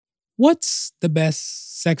What's the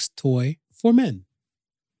best sex toy for men?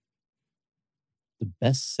 The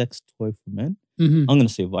best sex toy for men? Mm-hmm. I'm going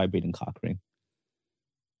to say vibrating cock ring.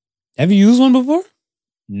 Have you used one before?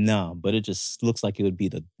 No, but it just looks like it would be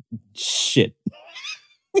the shit.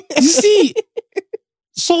 You see,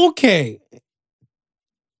 so okay.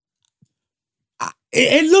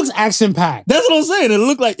 It looks action packed. That's what I'm saying. It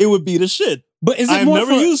looked like it would be the shit. But is it I've more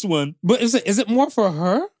never used one. But is it more for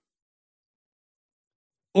her?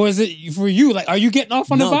 Or is it for you? Like, are you getting off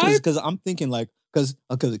on the vibe? Because I'm thinking like, because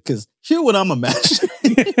hear what I'm imagining.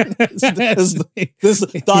 this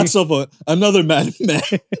thoughts of another man.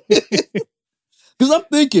 Because I'm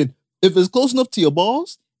thinking, if it's close enough to your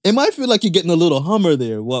balls, it might feel like you're getting a little Hummer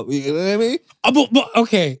there. What, you know what I mean? But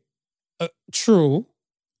okay. True.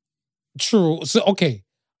 So, okay.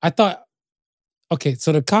 So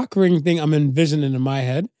the cock ring thing I'm envisioning in my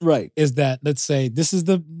head, right, is that, let's say this is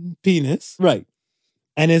the penis, right,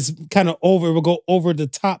 and it's kind of over. It will go over the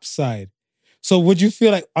top side. So would you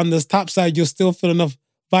feel like on this top side you'll still feel enough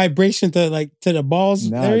vibration to the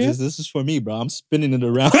balls area? This is for me, bro. I'm spinning it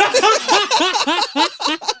around.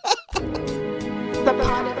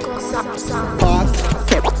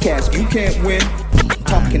 Podcast, you can't win.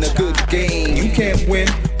 Talking a good game, you can't win.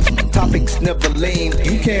 Topics never lame,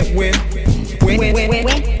 you can't win. Win.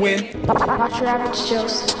 Not your average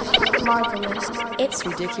Joseph. Marvelous. It's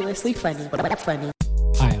ridiculously funny.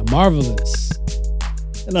 Hi, I'm Marvelous.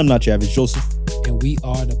 And I'm not your average Joseph. And we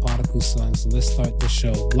are the Particle Sons. So let's start the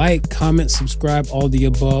show. Like, comment, subscribe, all the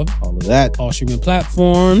above. All of that. All streaming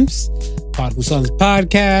platforms. Particle Sons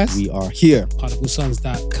Podcast. We are here.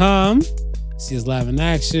 ParticleSons.com. See us live in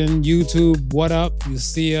action. YouTube, what up? You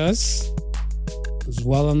see us as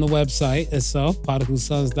well on the website itself,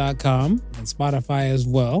 ParticleSons.com, and Spotify as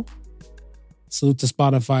well. Salute to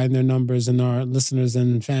Spotify and their numbers and our listeners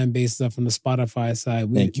and fan base stuff on the Spotify side.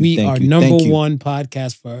 We are number one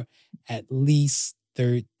podcast for at least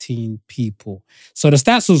 13 people. So the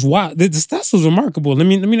stats was wild. The stats was remarkable. Let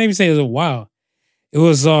me say it was wild. It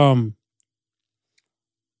was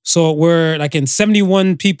so we're like in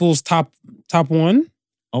 71 people's top one.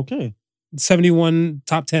 Okay. 71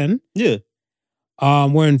 top 10. Yeah.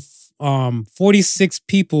 We're in 46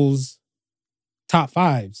 people's top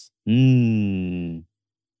fives. Mm.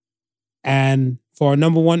 And for our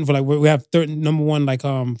number one, for like we have number one, like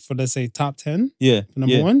for let's say top 10. Yeah.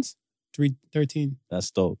 Number ones, 13.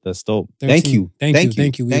 That's dope. 13. Thank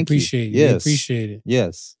you. We appreciate it. Yes. We appreciate it.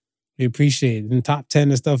 Yes. We appreciate it. And top 10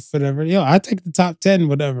 and stuff, whatever. Yo, I take the top 10,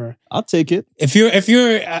 whatever. I'll take it. If you're,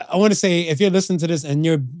 I want to say, if you're listening to this and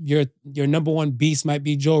your number one beast might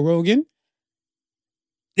be Joe Rogan,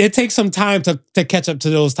 it takes some time to catch up to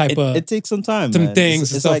those type of. It takes some time, some man.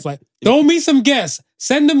 things and stuff like. Throw me some guests.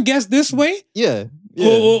 Send them guests this way. Yeah.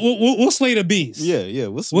 We'll slay the beast. Yeah.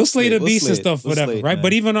 We'll slay the beast and stuff, whatever, right? Man.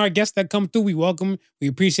 But even our guests that come through, we welcome. We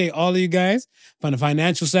appreciate all of you guys from the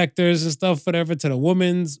financial sectors and stuff, whatever, to the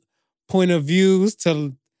women's point of views,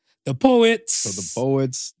 to the poets, to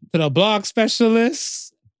the blog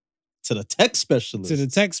specialists, to the tech specialists,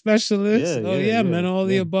 Yeah, man, all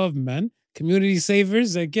the above, man. Community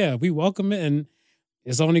savers, like, yeah, we welcome it, and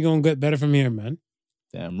it's only gonna get better from here, man.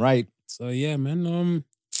 Damn right. So yeah, man.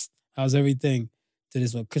 How's everything? To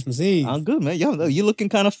this Christmas Eve. I'm good, man. Yo, you looking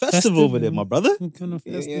kind of festive over there, my brother. Kind of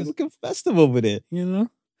festive. Yeah, looking festive over there. You know,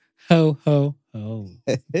 ho ho ho.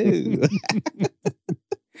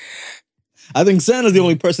 I think Santa's the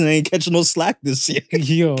only person that ain't catching no slack this year.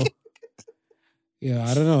 Yo. Yeah,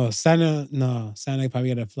 I don't know. Santa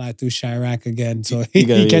probably got to fly through Chirac again, so he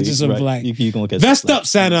catches some flack. You gonna catch Vest up,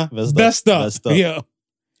 Santa. Vest up. Yo.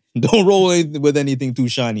 Don't roll with anything too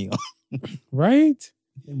shiny. Right?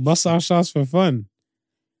 Bust our shots for fun.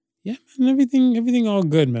 Yeah, man. Everything all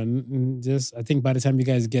good, man. And just, I think by the time you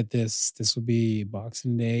guys get this will be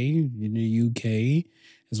Boxing Day in the UK,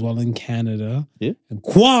 as well in Canada. Yeah. And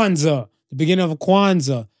Kwanzaa, the beginning of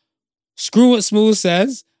Kwanzaa. Screw what Smooth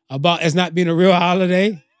says about it's not being a real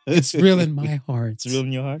holiday. It's real in my heart. It's real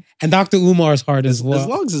in your heart? And Dr. Umar's heart as well. As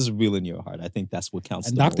long as it's real in your heart, I think that's what counts.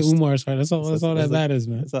 And Dr. Umar's heart, that's all that matters,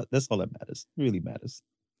 man. That's all that matters. It really matters.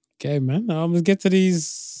 Okay, man. Let's get to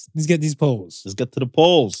these. Let's get these polls. Let's get to the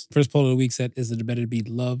polls. First poll of the week said, is it better to be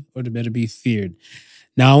loved or to better be feared?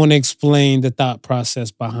 Now I want to explain the thought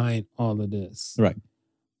process behind all of this. Right.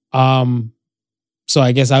 So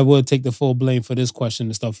I guess I will take the full blame for this question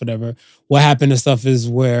and stuff, whatever. What happened and stuff is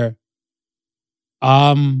where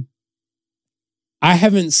I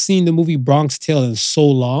haven't seen the movie Bronx Tale in so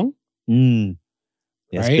long. Yeah,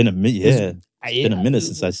 it's right? been a minute. Yeah. It's been a minute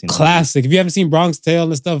since I've seen classic. If you haven't seen Bronx Tale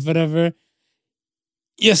and stuff, whatever,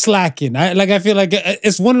 you're slacking. I feel like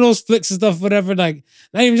it's one of those flicks and stuff, whatever. Like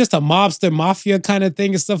not even just a mobster mafia kind of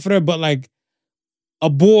thing and stuff, whatever. But like a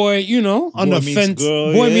boy, you know, on Boy the meets fence,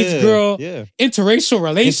 girl, boy yeah, meets girl, yeah. interracial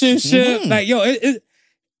relationship. Like yo,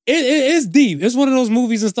 it's deep. It's one of those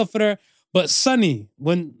movies and stuff, whatever. But Sonny,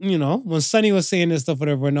 when Sonny was saying this stuff,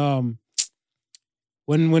 whatever,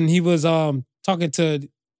 when he was talking to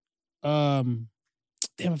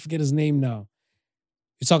damn, I forget his name now.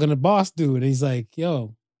 He's talking to boss dude, and he's like,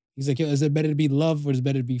 yo, is it better to be loved or is it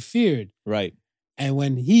better to be feared? Right. And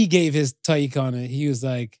when he gave his take on it, he was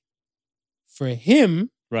like, for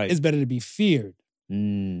him, Right. it's better to be feared.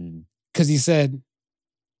 Mm. Because he's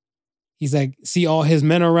like, see all his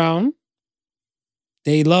men around,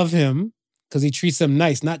 they love him because he treats them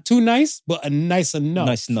nice. Not too nice, but nice enough.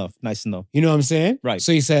 Nice enough. You know what I'm saying? Right.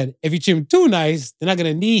 So he said, if you treat him too nice, they're not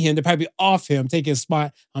going to need him. They'll probably be off him, take his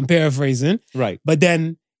spot. I'm paraphrasing. Right. But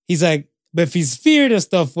then he's like, but if he's feared and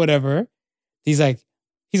stuff, whatever, he's like,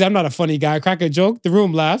 I'm not a funny guy. Crack a joke, the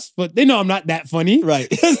room laughs, but they know I'm not that funny. Right.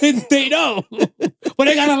 They know. But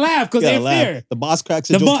they got to laugh because they're fear. The boss cracks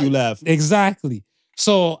a joke, you laugh. Exactly.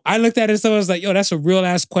 So I looked at it and stuff, I was like, yo, that's a real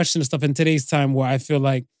ass question and stuff in today's time where I feel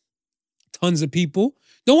like tons of people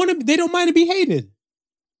they don't mind to be hated.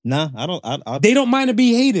 Nah, I don't. They don't mind to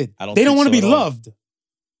be hated. They don't want to be loved.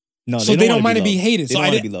 No, so they don't mind to be hated. They so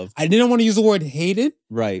don't want to be loved. I didn't want to use the word hated.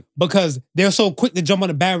 Right. Because they're so quick to jump on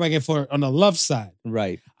the bandwagon on the love side.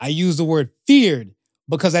 Right. I use the word feared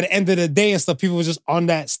because at the end of the day and stuff, people were just on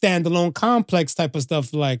that standalone complex type of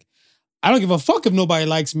stuff. Like, I don't give a fuck if nobody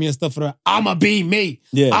likes me and stuff. I'ma be me.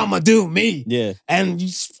 Yeah. I'ma do me. Yeah. And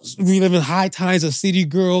we live in high times of city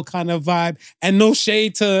girl kind of vibe. And no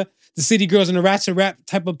shade to the city girls and the ratchet rap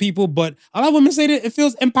type of people. But a lot of women say that it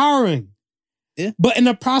feels empowering. Yeah. But in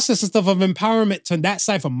the process and stuff of empowerment to that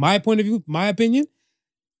side, from my point of view, my opinion,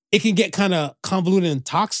 it can get kind of convoluted and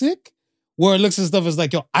toxic where it looks and stuff is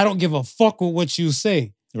like, yo, I don't give a fuck with what you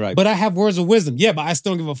say. Right. But I have words of wisdom. Yeah, but I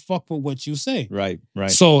still don't give a fuck with what you say. Right.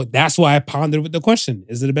 So that's why I pondered with the question.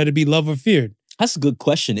 Is it better to be loved or feared? That's a good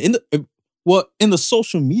question. In the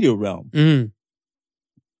social media realm,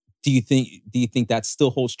 do you think that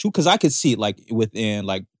still holds true? Because I could see it like within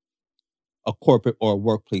like a corporate or a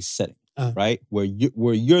workplace setting, right? Where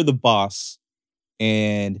you're the boss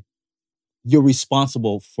and you're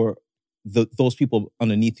responsible for those people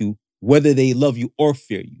underneath you, whether they love you or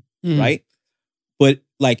fear you, right? But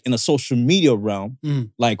like in a social media realm,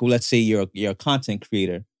 like let's say you're a content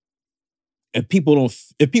creator, if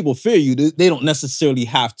people fear you, they don't necessarily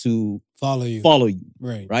have to follow you,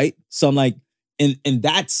 right? So I'm like, in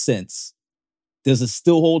that sense, does it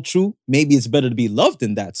still hold true? Maybe it's better to be loved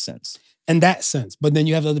in that sense. In that sense, but then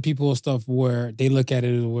you have other people and stuff where they look at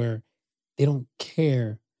it where they don't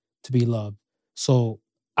care to be loved. So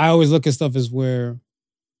I always look at stuff as where,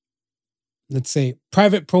 let's say,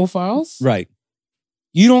 private profiles, right?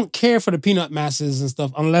 You don't care for the peanut masses and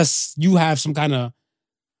stuff unless you have some kind of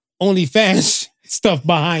OnlyFans stuff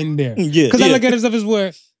behind there. Yeah. Because I look at it stuff as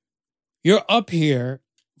where you're up here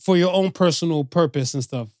for your own personal purpose and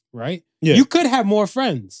stuff, right? Yeah. You could have more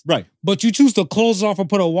friends. Right. But you choose to close off or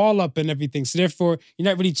put a wall up and everything. So therefore, you're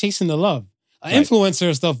not really chasing the love. An influencer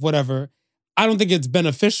and stuff, whatever, I don't think it's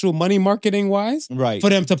beneficial money marketing wise for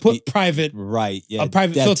them to put private a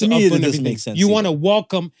private filter up on everything. Make sense, you want to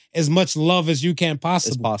welcome as much love as you can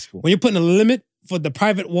possible. When you're putting a limit for the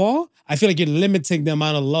private wall, I feel like you're limiting the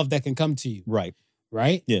amount of love that can come to you. Right.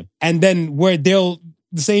 Yeah. And then where the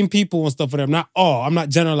same people and stuff, whatever, not all, I'm not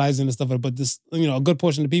generalizing and stuff, but this, a good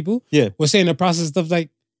portion of people, we're saying the process stuff like,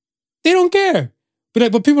 they don't care.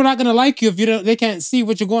 But people are not gonna like you if they can't see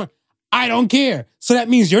what you're going. I don't care. So that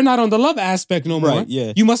means you're not on the love aspect no more. Right,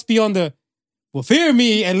 yeah. You must be on the, well, fear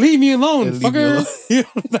me and leave me alone, fucker.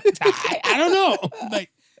 I don't know.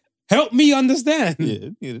 Like, help me understand.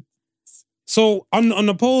 Yeah. So on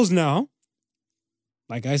the polls now,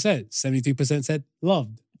 like I said, 73% said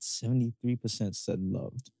loved. 73% said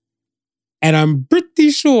loved. And I'm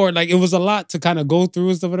pretty sure, like, it was a lot to kind of go through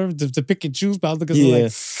and stuff, whatever, to pick and choose. But I was looking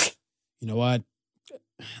like, you know what?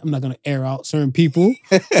 I'm not gonna air out certain people.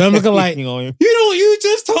 But I'm looking like, you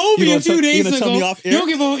just told me a few days ago. You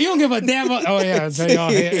don't give a damn. Oh yeah, I'll tell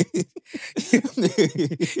y'all here.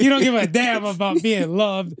 You don't give a damn about being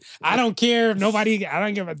loved. I don't care if I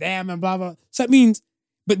don't give a damn and blah blah. So that means,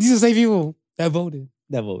 but these are the same people that voted.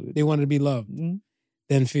 They wanted to be loved,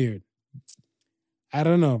 then feared. I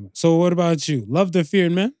don't know. So what about you? Loved or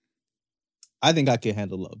feared, man? I think I can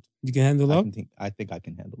handle loved. You can handle love? I think I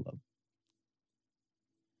can handle love.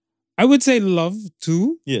 I would say love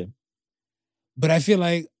too. Yeah. But I feel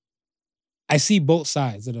like I see both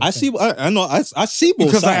sides of the I thing. see. I know. I see both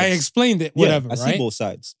because sides. I explained it. Whatever. I see both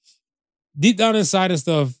sides. Deep down inside and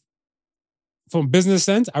stuff, from business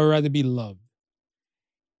sense, I would rather be loved.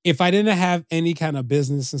 If I didn't have any kind of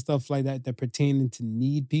business and stuff like that pertaining to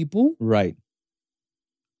need people, right,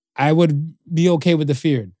 I would be okay with the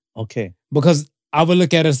feared. Okay. Because I would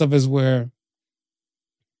look at it stuff as where,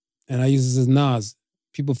 and I use this as Nas,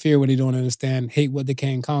 people fear what they don't understand, hate what they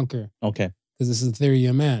can't conquer. Okay. Because this is the theory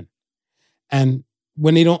of man. And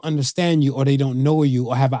when they don't understand you or they don't know you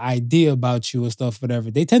or have an idea about you or stuff, whatever,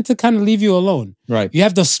 they tend to kind of leave you alone. Right. You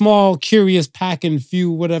have the small, curious pack and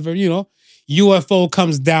few, whatever, UFO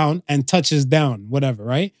comes down and touches down, whatever,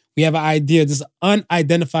 right? We have an idea, this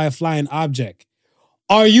unidentified flying object.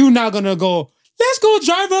 Are you not gonna go, let's go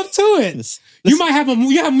drive up to it? You might have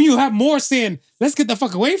you have more saying, let's get the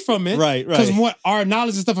fuck away from it. Right. Because what our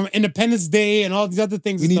knowledge and stuff from Independence Day and all these other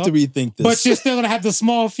things. We need to rethink this. But you're still gonna have the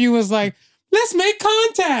small few is like, let's make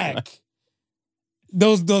contact.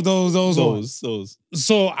 Those.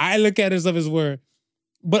 So I look at it as his word.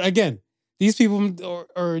 But again, these people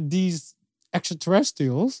or these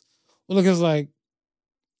extraterrestrials will look as like,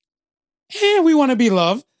 hey, we want to be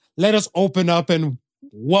loved. Let us open up and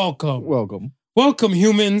welcome. Welcome,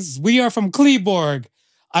 humans. We are from Kleborg,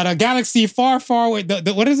 at a galaxy far, far away.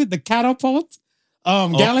 What is it? The catapult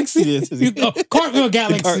galaxy? Yes. Cartwheel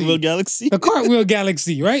galaxy. The cartwheel galaxy. The cartwheel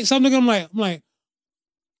galaxy, right? So I'm like,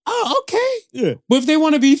 oh, okay. Yeah. But if they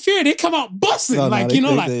want to be feared, they come out busting.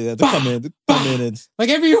 They come in and like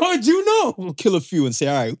every hood kill a few and say,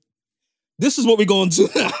 all right, this is what we're going to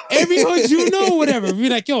do. Every hood whatever. Be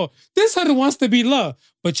like, yo, this hood wants to be loved.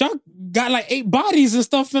 But y'all got like 8 bodies and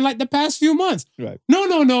stuff in like the past few months. Right.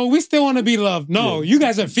 No. We still want to be loved. No, you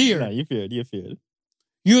guys are feared. Nah, you're feared.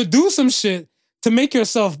 You'll do some shit to make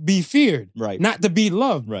yourself be feared. Right. Not to be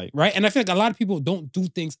loved. Right. Right. And I feel like a lot of people don't do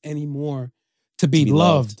things anymore to be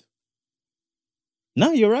loved.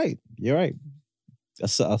 No, you're right. A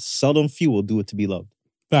seldom few will do it to be loved.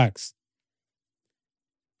 Facts.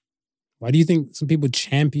 Why do you think some people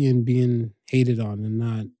champion being hated on and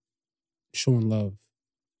not showing love?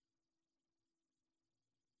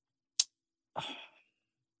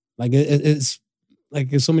 Like it's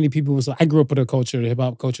like there's so many people. So I grew up with a culture, the hip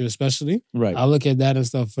hop culture especially. Right. I look at that and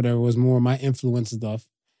stuff. Whatever was more my influence and stuff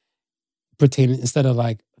pertaining instead of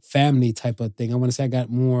like family type of thing. I want to say I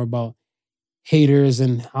got more about haters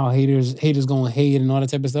and how haters going hate and all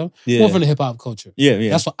that type of stuff. Yeah. More from the hip hop culture. Yeah.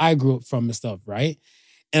 That's what I grew up from and stuff, right?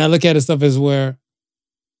 And I look at it stuff as where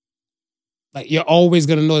like you're always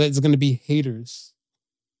gonna know that it's gonna be haters.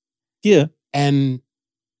 Yeah. And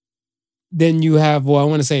then you have,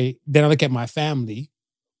 then I look at my family,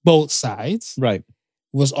 both sides. Right.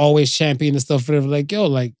 Was always championing and stuff for them, like, yo,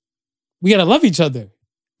 like, we gotta love each other.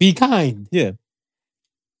 Be kind. Yeah.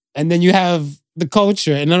 And then you have the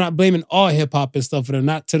culture, and I'm not blaming all hip hop and stuff for them,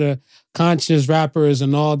 not to the conscious rappers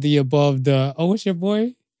and all the above what's your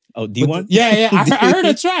boy? Oh, D1? Yeah. I heard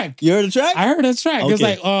a track. You heard a track? I heard a track. Okay. It's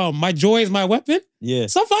like, my joy is my weapon. Yeah.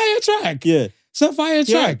 Some fire track. Yeah. Some fire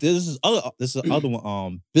track. This is other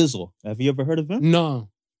one. Bizzle. Have you ever heard of him? No.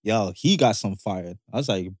 Yo, he got some fire. I was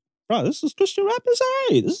like, bro, this is Christian rap. It's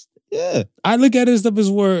all right. I look at it stuff as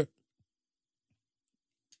where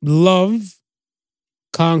love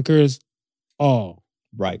conquers all.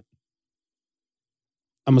 Right.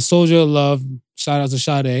 I'm a soldier of love. Shout out to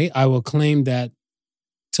Sade. I will claim that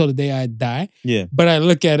till the day I die. Yeah. But I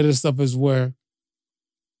look at it as stuff as where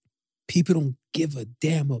people don't give a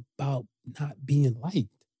damn about not being liked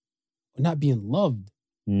or not being loved.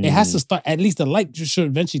 It has to start, at least the like should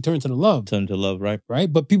eventually turn to the love. Turn to love, right?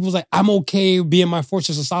 Right? But people's like, I'm okay being my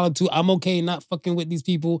fortress of solitude. I'm okay not fucking with these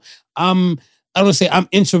people. I don't say I'm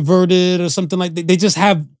introverted or something like that. They just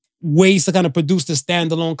have ways to kind of produce the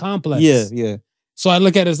standalone complex. Yeah. So I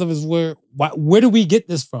look at it as where do we get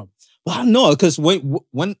this from? Well, I know, because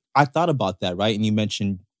when I thought about that, right, and you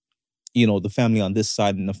mentioned, the family on this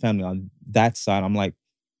side and the family on that side, I'm like,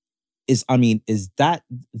 is that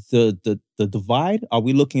the divide? Are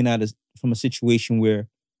we looking at it from a situation where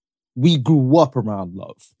we grew up around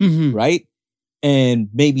love, right? And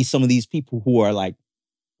maybe some of these people who are like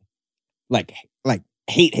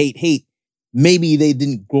hate, maybe they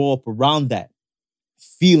didn't grow up around that,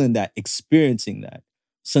 feeling that, experiencing that.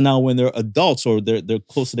 So now when they're adults or they're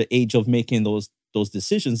close to the age of making those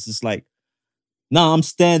decisions, it's like, nah, I'm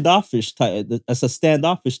standoffish type. That's a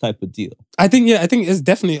standoffish type of deal. I think it's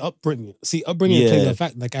definitely upbringing. See, upbringing plays a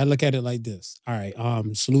fact. Like I look at it like this. All right,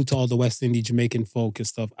 salute to all the West Indian Jamaican folk and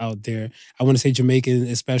stuff out there. I want to say Jamaican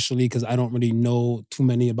especially because I don't really know too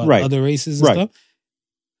many about other races and stuff.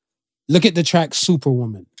 Look at the track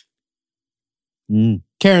Superwoman.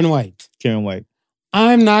 Karen White. Karen White.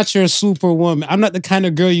 I'm not your superwoman. I'm not the kind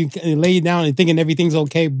of girl you can lay down and thinking everything's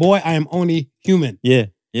okay. Boy, I am only human. Yeah.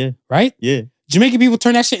 Right? Yeah. Jamaican people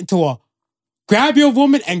turn that shit into a grab your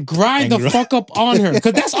woman and grind the fuck up on her.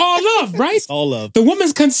 Because that's all love, right? It's all love. The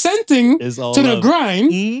woman's consenting to the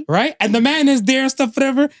grind, right? And the man is there and stuff,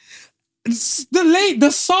 whatever.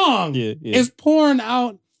 The song is pouring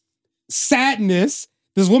out sadness.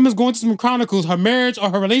 This woman's going through some chronicles. Her marriage or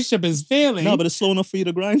her relationship is failing. No, but it's slow enough for you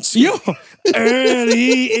to grind. Yo,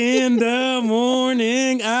 early in the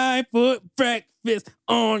morning, I put breakfast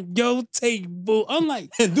on your table. I'm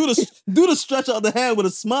like, and do the stretch out the hand with a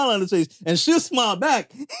smile on his face, and she'll smile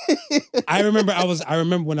back. I remember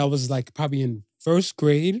when I was like probably in first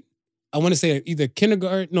grade. I want to say either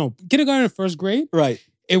kindergarten or first grade. Right.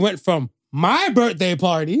 It went from my birthday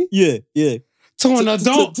party, to an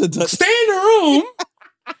adult. Stay in the room.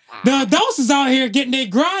 The adults is out here getting their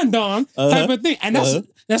grind on, type of thing. And that's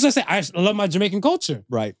what I say. I love my Jamaican culture.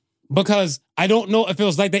 Right. Because I don't know if it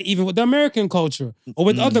was like that even with the American culture or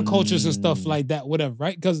with other cultures and stuff like that, whatever,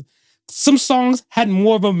 right? Because some songs had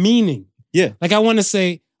more of a meaning. Yeah. Like I want to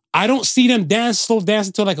say, I don't see them slow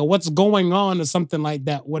dancing to like a What's Going On or something like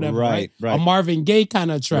that, whatever, right? A Marvin Gaye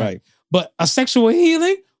kind of track. Right. But a sexual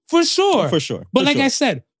healing, for sure. But I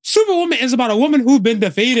said, Superwoman is about a woman who's been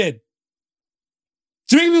defeated.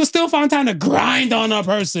 Jamaican people still find time to grind on a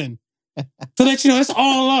person. To let you know, it's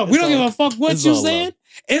all love. We don't give a fuck what you're saying. Love.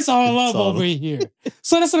 It's all love over here.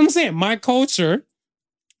 So that's what I'm saying. My culture,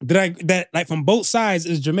 that like from both sides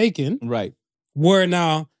is Jamaican. Right. Where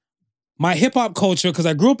now, my hip-hop culture, because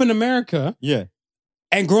I grew up in America. Yeah.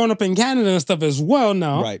 And growing up in Canada and stuff as well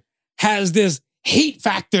now. Right. Has this hate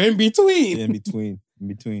factor in between. In between.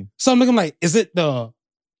 So I'm looking like, is it the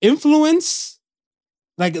influence?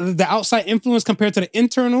 Like the outside influence compared to the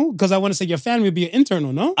internal? Because I want to say your family would be an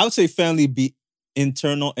internal, no? I would say family be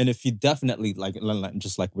internal. And if you definitely, like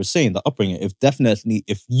just like we're saying, the upbringing, if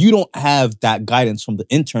you don't have that guidance from the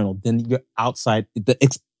internal, then your outside, the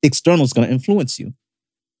external is going to influence you.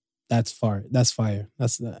 That's fire. That's fire.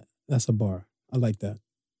 That's a bar. I like that.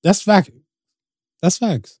 That's fact. That's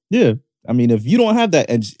facts. Yeah. I mean, if you don't have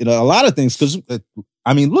that, and a lot of things, because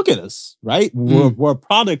I mean, look at us, right? We're a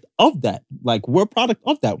product of that. Like,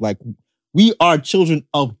 we are children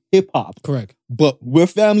of hip hop. Correct. But we're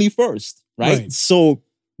family first, right? So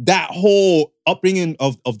that whole upbringing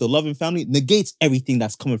of the loving family negates everything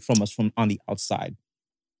that's coming from us from on the outside.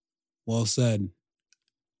 Well said.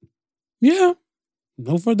 Yeah.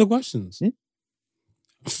 No further questions. Yeah.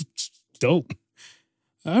 Dope.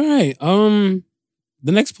 All right.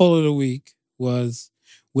 The next poll of the week was,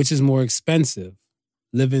 which is more expensive,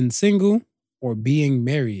 living single or being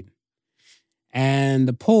married? And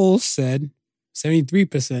the poll said,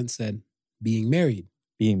 73% said being married.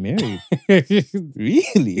 Being married?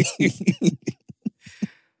 Really?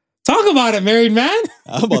 Talk about it, married man.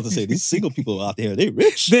 I'm about to say, these single people out there, they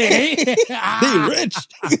rich. They rich.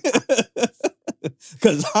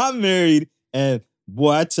 Because I'm married, and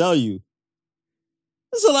boy, I tell you,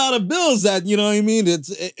 there's a lot of bills that, you know what I mean?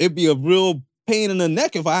 It'd be a real pain in the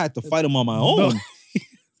neck if I had to fight them on my own.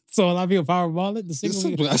 So a lot of people power wallet, the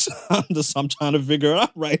single. I'm trying to figure it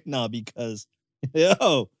out right now because,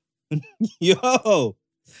 yo,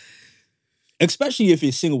 especially if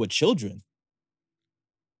you're single with children.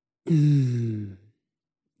 Yeah.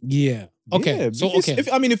 Okay. Yeah. So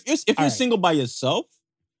if you're single by yourself,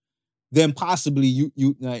 then possibly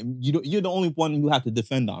you're the only one you have to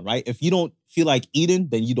defend on, right? If you don't feel like eating,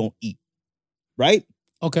 then you don't eat, right?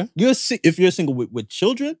 Okay. If you're single with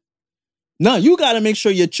children, now you got to make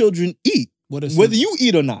sure your children eat, whether you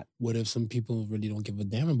eat or not. What if some people really don't give a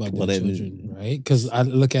damn about their children, right? Because I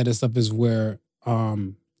look at it stuff as where, well,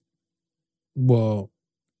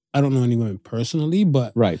 I don't know anyone personally,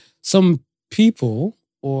 but some people,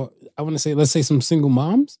 or I want to say, let's say some single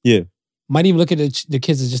moms, might even look at the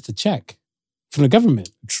kids as just a check from the government.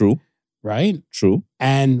 True. Right? True.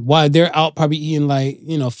 And while they're out probably eating like,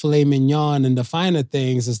 filet mignon and the finer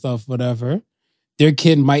things and stuff, whatever, their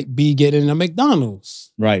kid might be getting a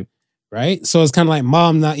McDonald's. Right. Right? So it's kind of like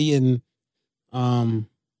mom not eating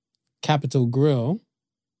Capitol Grill,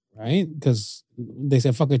 right? Because they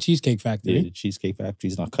said fuck a Cheesecake Factory. Yeah, the Cheesecake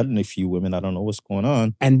Factory's not cutting a few women. I don't know what's going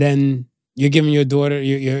on. And then you're giving your daughter,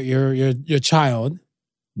 your child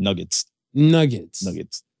Nuggets. And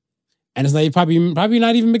it's like probably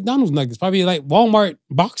not even McDonald's nuggets. Probably like Walmart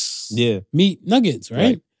box meat nuggets,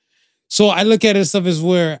 right? So I look at it stuff as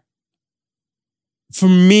where, for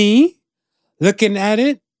me, looking at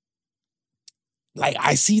it, like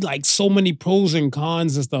I see like so many pros and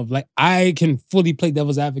cons and stuff. Like I can fully play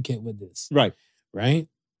devil's advocate with this. Right.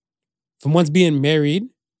 from once being married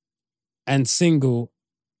and single,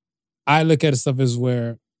 I look at stuff as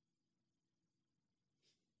where,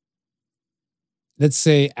 let's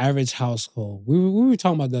say, average household. We were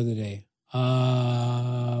talking about the other day.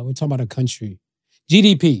 We're talking about a country.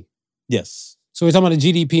 GDP. Yes. So we're talking about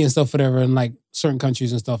the GDP and stuff, whatever, in like certain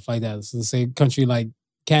countries and stuff like that. So let's say a country like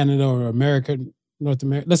Canada or America, North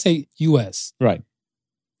America. Let's say US. Right.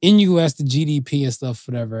 In US, the GDP and stuff,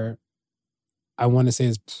 whatever, I want to say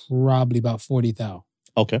is probably about 40,000.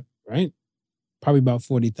 Okay. Right? Probably about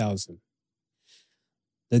 40,000.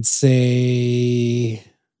 Let's say,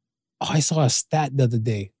 I saw a stat the other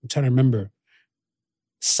day. I'm trying to remember.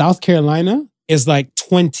 South Carolina is like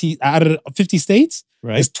 20 out of 50 states.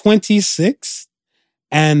 Right. It's 26.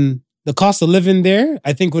 And the cost of living there,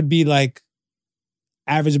 I think, would be like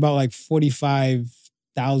average about like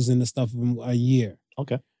 45,000 and stuff a year.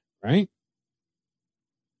 Okay. Right?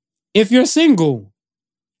 If you're single,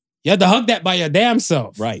 you have to hug that by your damn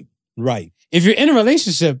self. Right. Right. If you're in a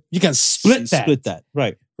relationship, you can split that. Split that.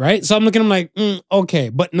 Right. Right? So I'm looking, I'm like, okay.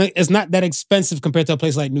 But it's not that expensive compared to a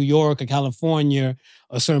place like New York or California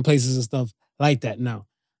or certain places and stuff like that now.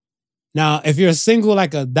 Now, if you're single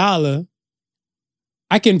like $1,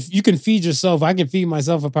 you can feed yourself. I can feed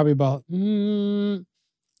myself for probably about,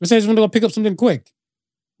 let's say I just want to go pick up something quick.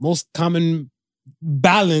 Most common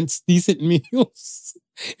balanced, decent meals.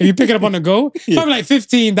 If you pick it up on the go, probably like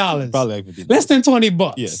 $15. Probably like $15. Less than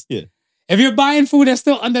 $20. Yeah, yeah. If you're buying food that's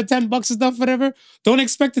still under $10 and stuff, whatever, don't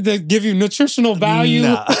expect it to give you nutritional value.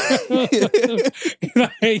 Nah.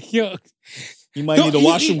 Like, yo, you might need to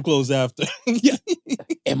wash some clothes after. Yeah.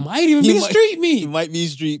 It might even be street meat. It might be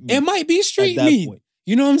street meat. It might be street meat. Point.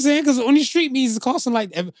 You know what I'm saying? Because only street meat is costing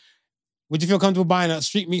like, would you feel comfortable buying a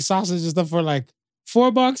street meat sausage and stuff for like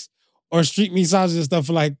 $4 or street meat sausage and stuff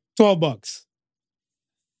for like $12?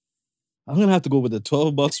 I'm gonna have to go with the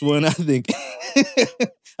 $12 one. I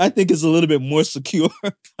think it's a little bit more secure.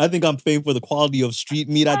 I think I'm paying for the quality of street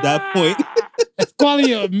meat at that point.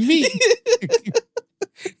 Quality of meat.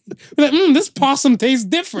 Like, this possum tastes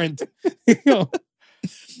different.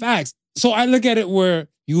 Facts. So I look at it where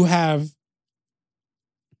you have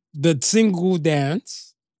the single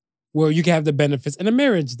dance, where you can have the benefits, and a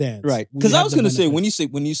marriage dance. Right. Because I was gonna say when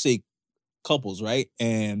you say couples, right,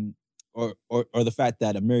 and or the fact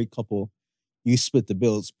that a married couple, you split the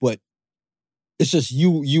bills, but it's just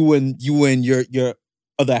you and your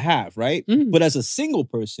other half, right? Mm. But as a single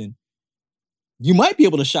person, you might be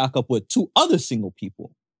able to shack up with 2 other single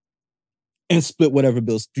people and split whatever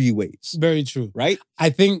bills 3 ways. Very true. Right? I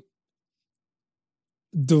think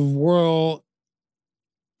the world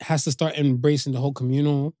has to start embracing the whole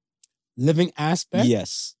communal living aspect.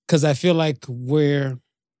 Yes. Because I feel like when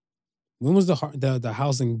was the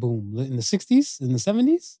housing boom? In the 60s? In the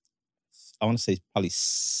 70s? I want to say probably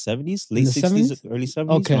 70s, late 60s, early 70s,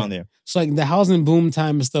 okay. Around there. So like the housing boom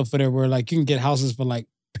time and stuff where like you can get houses for like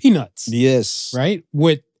peanuts. Yes. Right?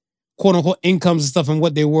 With quote unquote incomes and stuff and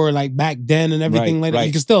what they were like back then and everything like that.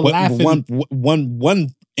 You can still laugh. One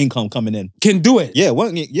income coming in. Can do it. Yeah,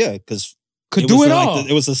 because could do it all.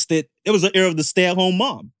 It was an era of the stay-at-home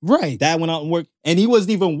mom. Right. Dad went out and worked, and he wasn't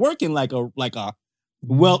even working like a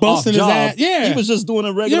well-off job. His ass. Yeah. He was just doing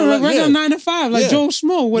a regular 9 to 5, like Joe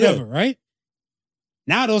Schmo, whatever, right?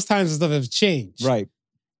 Now those times and stuff have changed. Right.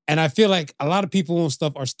 And I feel like a lot of people and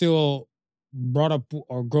stuff are still brought up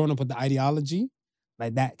or grown up with the ideology.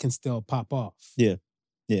 Like that can still pop off. Yeah.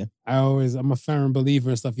 Yeah. I'm a firm believer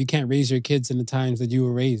in stuff. You can't raise your kids in the times that you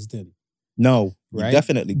were raised in. No, right?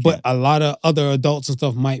 Definitely can't. But a lot of other adults and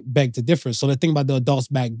stuff might beg to differ. So the thing about the adults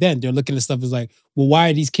back then, they're looking at stuff as like, well, why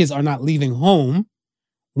are these kids are not leaving home?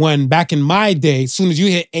 When back in my day, as soon as you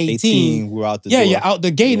hit 18 we're out the door. You're out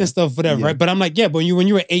the gate and stuff, whatever, right? But I'm like, but when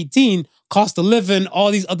you were 18, cost of living,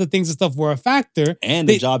 all these other things and stuff were a factor. And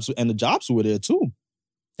the jobs were there too.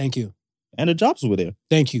 Think you. And the jobs were there.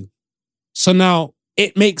 Thank you. So now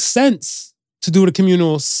it makes sense to do the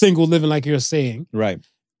communal single living like you're saying. Right.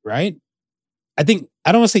 Right? I don't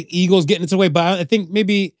want to say egos getting into the way, but I think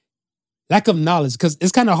maybe lack of knowledge, because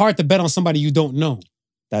it's kind of hard to bet on somebody you don't know.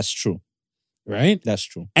 That's true. Right? That's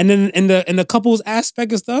true. And then in the couples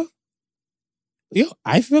aspect of stuff,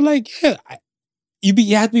 I feel like,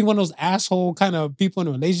 you have to be one of those asshole kind of people in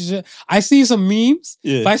a relationship. I see some memes.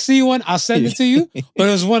 Yeah. If I see one, I'll send it to you. But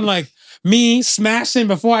there's one like me smashing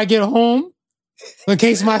before I get home in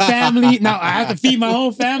case my family, now I have to feed my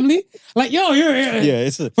whole family. Like, you're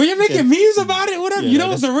but you're making memes about it, whatever.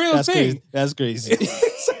 Yeah, it's a real thing. That's crazy.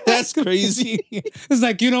 That's crazy. It's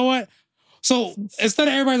like, you know what? So instead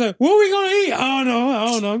of everybody's like, what are we gonna eat?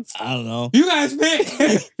 I don't know. You guys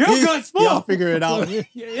pick. You're good sport. Y'all figure it out.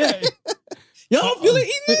 Yeah. Y'all don't feel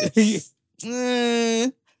it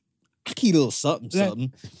eating? I can eat a little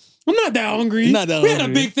something. I'm not that hungry. We had a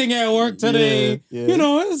big thing at work today. Yeah. You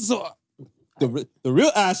know, it's so... The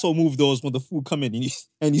real asshole move though is when the food come in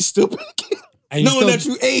and you still knowing that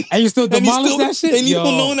you ate. And you still demolish that shit? And you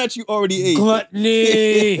don't know that you already ate. Gluttony.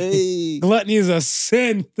 Hey. Gluttony is a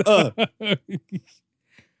sin.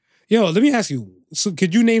 Yo, let me ask you. So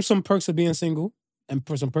could you name some perks of being single and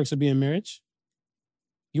some perks of being married?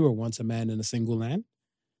 You were once a man in a single land.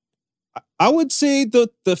 I would say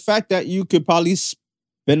the fact that you could probably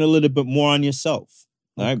spend a little bit more on yourself.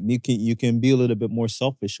 Right? You can be a little bit more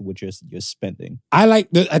selfish with your spending. I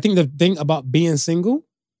think the thing about being single,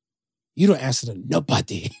 you don't answer to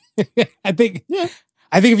nobody. I think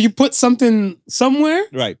if you put something somewhere,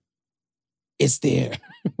 right, it's there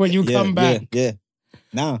when you come back. Yeah.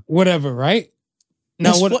 Nah. Whatever, right?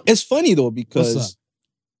 Now it's funny though, because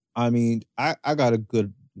I mean, I got a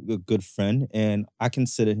good friend, and I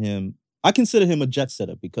consider him a jet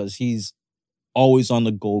setter because he's always on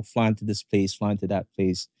the go, flying to this place, flying to that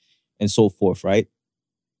place, and so forth, right?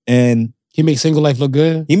 And he makes single life look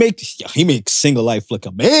good. He makes single life look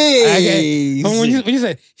amazing. When you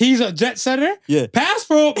say he's a jet setter,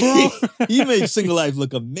 passport, bro. He makes single life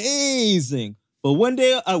look amazing. But one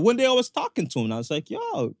day I was talking to him, and I was like,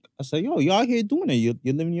 yo, you out here doing it. You're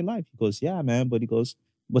living your life. He goes, yeah, man. But he goes,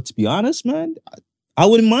 but to be honest, man, I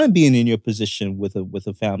wouldn't mind being in your position with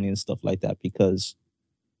a family and stuff like that, because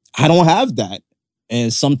I don't have that.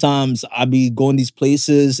 And sometimes I be going these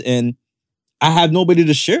places and I have nobody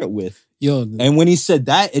to share it with. Yo, and when he said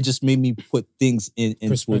that, it just made me put things in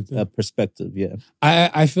perspective. Yeah.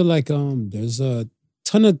 I feel like there's a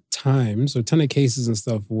ton of times or ton of cases and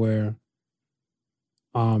stuff where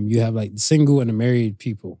you have like the single and the married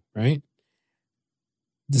people, right?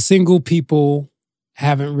 The single people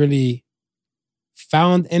haven't really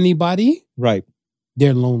found anybody. Right.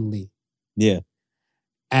 They're lonely. Yeah.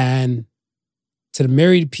 And to the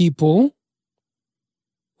married people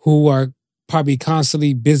who are probably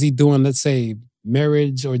constantly busy doing, let's say,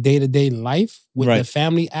 marriage or day-to-day life with the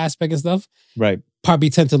family aspect and stuff, probably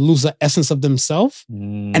tend to lose the essence of themselves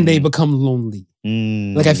and they become lonely.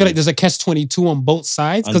 Like, I feel like there's a catch-22 on both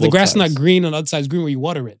sides, because the grass is not green on the other side, it's green where you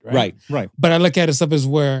water it, right? Right. But I look at it stuff as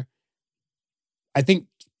where I think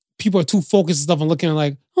people are too focused and stuff on looking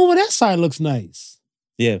like, oh, well, that side looks nice.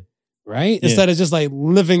 Yeah. Right? Instead of just like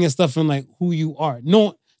living and stuff and like who you are.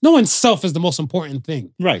 Knowing self is the most important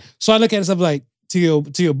thing. Right. So I look at it stuff like to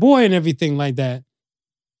your boy and everything like that.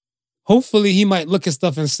 Hopefully he might look at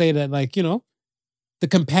stuff and say that, like, you know, the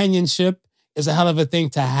companionship is a hell of a thing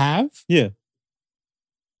to have. Yeah.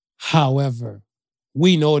 However,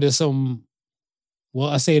 we know there's some, well,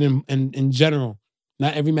 I say it in general,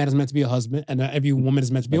 not every man is meant to be a husband and not every woman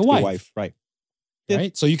is meant to be a wife. Right.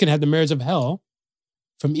 Right? So you can have the marriage of hell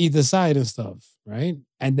from either side and stuff, right?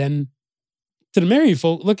 And then to the married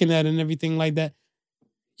folk looking at it and everything like that,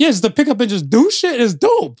 yes, the pick up and just do shit is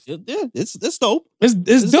dope. Yeah, it's dope.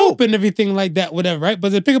 It's dope and everything like that, whatever, right?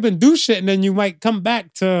 But the pick up and do shit, and then you might come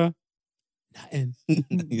back to nothing.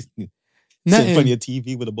 Sit in front of your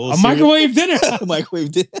TV with a bowl of cereal. Microwave dinner.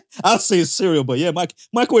 Microwave dinner. I'll say cereal, but yeah,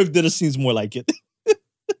 microwave dinner seems more like it.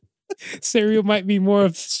 Cereal might be more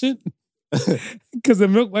of shit. Because the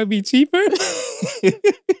milk might be cheaper.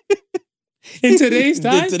 In today's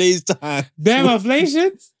time? Damn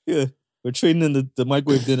inflation? Yeah. We're trading in the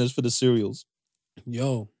microwave dinners for the cereals.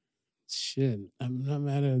 Yo, shit. I'm not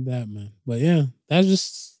mad at that, man. But yeah, I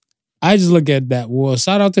just look at that. Well,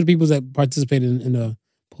 shout out to the people that participated in the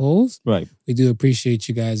polls. Right. We do appreciate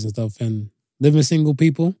you guys and stuff. And living single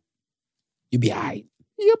people, you'll be all right.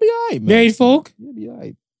 You'll be all right, man. Married folk, you'll be all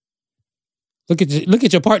right. Look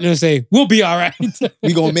at your partner and say, we'll be all right.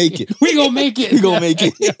 We gonna make it. We gonna make it. We gonna make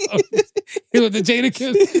it. Yo, the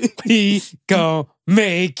Jada, we gonna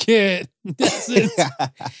make it. That's it.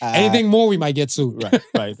 Anything more we might get sued.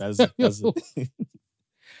 Right. That's it.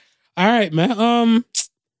 All right, man.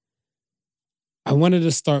 I wanted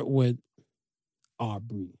to start with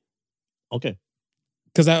Aubrey. Okay.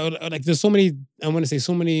 Because there's so many, I want to say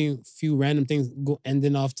so many few random things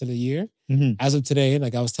ending off to the year. Mm-hmm. As of today,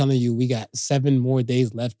 like I was telling you, we got 7 more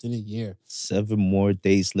days left in the year. 7 more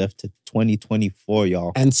days left to 2024,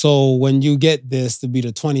 y'all. And so when you get this to be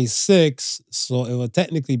the 26th, so it will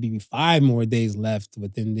technically be 5 more days left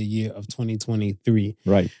within the year of 2023.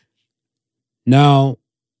 Right. Now,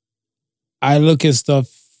 I look at stuff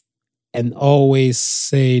and always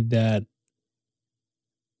say that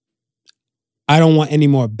I don't want any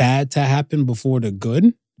more bad to happen before the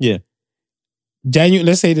good. Yeah.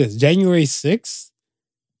 Let's say this, January 6th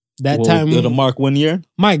That time it'll mark 1 year.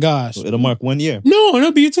 My gosh, It'll mark 1 year. No,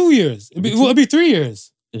 it'll be 2 years. It'll be 3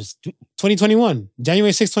 years. It's 2021,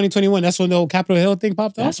 January 6th, 2021. That's when the whole Capitol Hill thing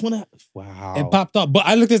popped up. That's when wow. It popped up. But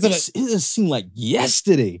I looked at it. It just seemed like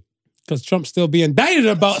yesterday. Because Trump's still being indicted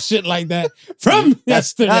about shit like that from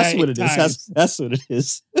yesterday. That's what it is. That's what it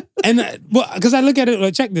is. And because I look at it,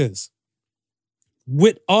 like, check this.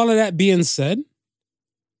 With all of that being said,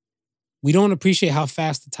 we don't appreciate how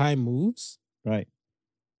fast the time moves. Right.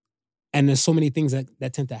 And there's so many things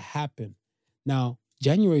that tend to happen. Now,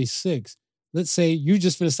 January 6th, let's say you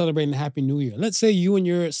just finished celebrating a Happy New Year. Let's say you and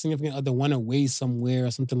your significant other went away somewhere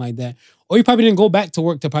or something like that. Or you probably didn't go back to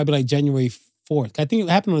work till probably like January 4th. I think it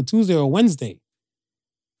happened on a Tuesday or a Wednesday.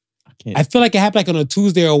 I feel like it happened like on a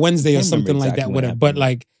Tuesday or Wednesday or something like that. Whatever. But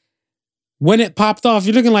like when it popped off,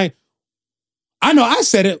 you're looking like, I know I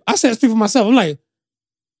said it. I said it to people myself. I'm like,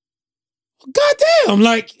 God damn,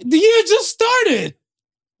 like the year just started.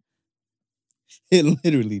 It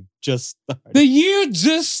literally just started. The year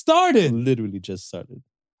just started. Literally just started.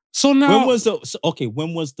 So now when was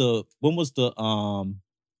the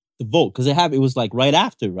vote? Because it was like right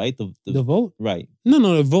after, right? The vote? Right.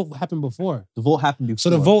 No, the vote happened before. The vote happened before. So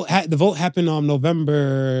the vote happened on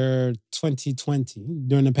November 2020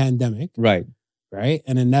 during the pandemic. Right. Right.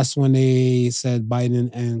 And then that's when they said Biden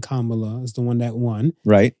and Kamala is the one that won.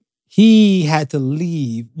 Right. He had to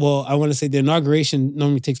leave. Well, I want to say the inauguration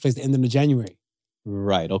normally takes place at the end of January.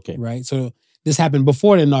 Right. Okay. Right. So this happened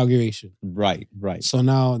before the inauguration. Right. Right. So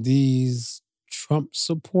now these Trump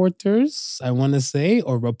supporters, I want to say,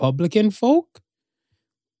 or Republican folk,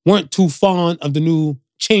 weren't too fond of the new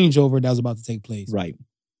changeover that was about to take place. Right.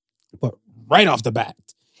 But right off the bat,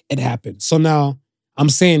 it happened. So now I'm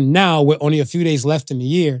saying now with only a few days left in the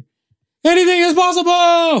year, anything is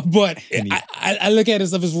possible. But I look at it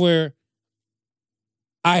stuff as where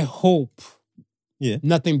I hope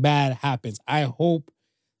nothing bad happens. I hope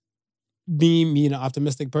being an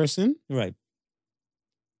optimistic person, right,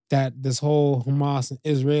 that this whole Hamas and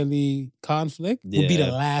Israeli conflict will be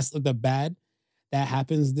the last of the bad that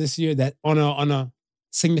happens this year. That on a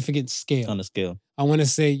significant scale. On a scale. I want to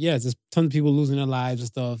say, there's tons of people losing their lives and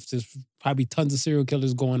stuff. There's probably tons of serial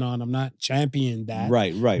killers going on. I'm not championing that.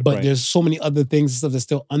 Right. But there's so many other things and stuff that's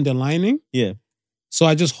still underlining. Yeah. So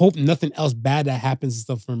I just hope nothing else bad that happens and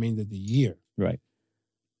stuff for the remainder of the year. Right.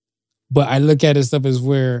 But I look at it stuff as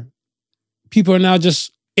where people are now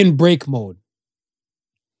just in break mode.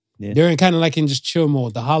 Yeah. They're in kind of like in just chill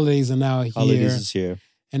mode. The holidays are now here. Holidays is here.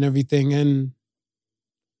 And everything. And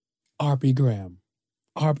Aubrey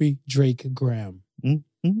Drake Graham.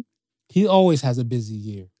 Mm-hmm. He always has a busy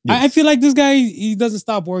year. Yes. I feel like this guy, he doesn't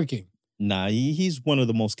stop working. Nah, he's one of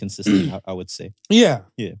the most consistent, I would say. Yeah.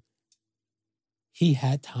 Yeah. He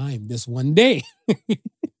had time this one day.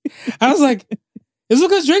 I was like, is it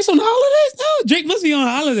because Drake's on holidays? No, Drake must be on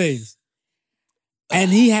holidays.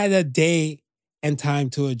 And he had a day and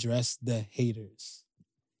time to address the haters.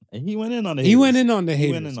 And he went in on the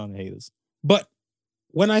haters. But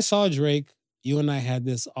when I saw Drake, you and I had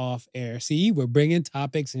this off air. See, we're bringing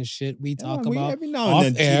topics and shit we talk about every now off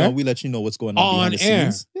and then, air. We let you know what's going on behind the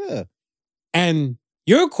air. scenes. Yeah. And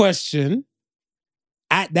your question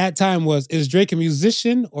at that time was, is Drake a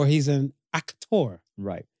musician or he's an actor?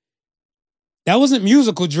 Right. That wasn't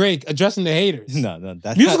musical Drake addressing the haters. No.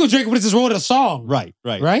 Musical Drake would have just wrote a song. Right.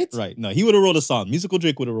 No, he would have wrote a song. Musical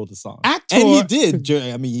Drake would have wrote a song. Actor. And he did.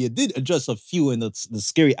 I mean, he did address a few in the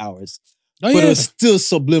scary hours. But it was still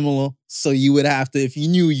subliminal. So you would have to, if you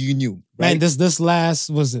knew, you knew. Right? Man, this last,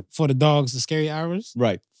 was it For the Dogs, the Scary Hours?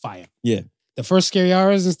 Right. Fire. Yeah. The first Scary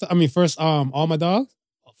Hours, first All My Dogs,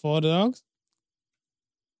 For All the Dogs?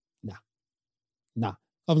 Nah.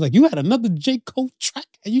 I was like, you had another J. Cole track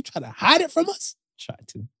and you try to hide it from us? Tried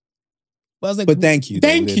to. But I was like, but thank you.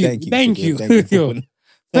 Thank you. Thank you for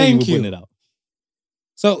putting it out.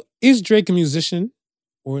 So is Drake a musician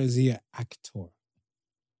or is he an actor?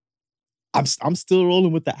 I'm still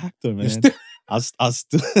rolling with the actor, man. I'm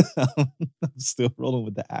still rolling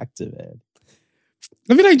with the actor, man.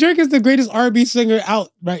 I feel like Drake is the greatest R&B singer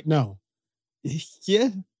out right now.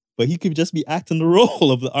 Yeah, but he could just be acting the role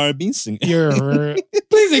of the R&B singer.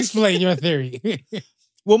 Please explain your theory.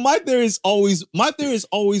 Well, my theory has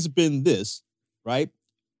always been this, right?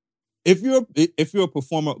 If you're a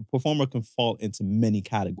performer can fall into many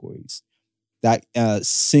categories. That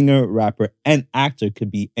singer, rapper, and actor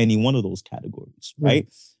could be any one of those categories, right?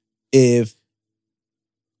 If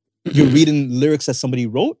you're reading lyrics that somebody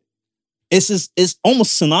wrote, it's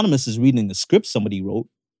almost synonymous as reading a script somebody wrote,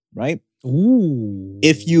 right? Ooh.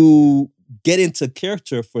 If you get into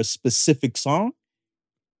character for a specific song,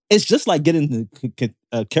 It's just like getting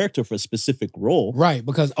a character for a specific role. Right,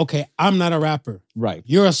 because, okay, I'm not a rapper. Right.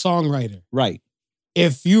 You're a songwriter. Right.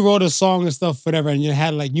 If you wrote a song and stuff, whatever, and you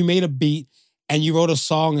had like, you made a beat and you wrote a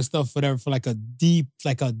song and stuff, whatever, for like a deep,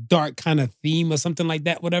 like a dark kind of theme or something like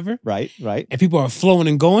that, whatever. Right. And people are flowing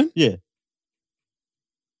and going. Yeah.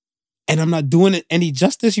 And I'm not doing it any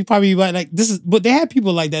justice. You probably like this is, but they had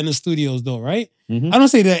people like that in the studios though, right? Mm-hmm. I don't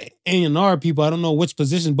say that A&R people, I don't know which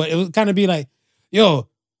position, but it would kind of be like, yo,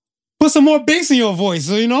 put some more bass in your voice,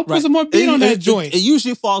 so, you know, put some more beat on that joint. It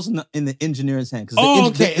usually falls in the engineer's hand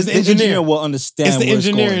because it's the engineer will understand it's the where it's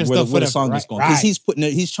engineer going, and where, stuff, where the song is going, because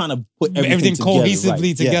he's trying to put everything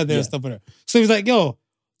cohesively together and stuff like that. So he's like, yo,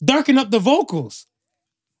 darken up the vocals.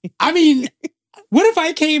 I mean, what if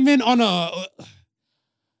I came in on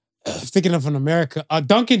thinking of an America, a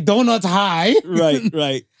Dunkin' Donuts high.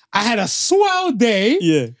 Right. I had a swell day.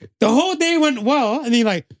 Yeah. The whole day went well. And he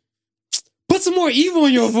like, put some more evil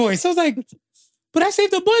in your voice. I was like, but I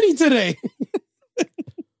saved the bunny today.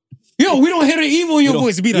 Yo, we don't hear the evil in your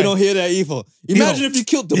voice. We don't hear that evil. Imagine if you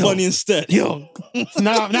killed the bunny instead. Now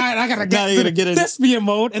I gotta get in thespian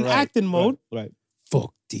mode and acting mode. Right.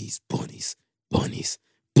 Fuck these bunnies,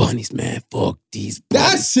 man. Fuck these bunnies.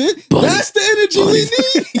 That's it. That's the energy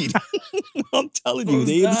we need. I'm telling you,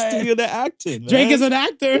 they in the studio, they're acting. Man. Drake is an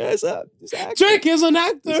actor. Yeah, he's acting. Drake is an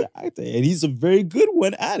actor. He's an actor. And he's a very good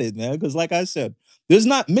one at it, man. Because like I said, there's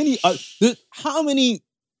not many. How many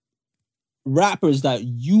rappers that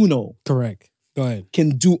you know? Correct. Go ahead.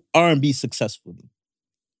 Can do R&B successfully?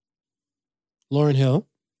 Lauryn Hill.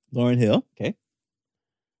 Okay.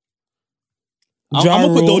 I'm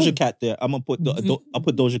gonna put Doja Cat there. I'll put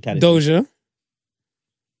Doja Cat in. Doja.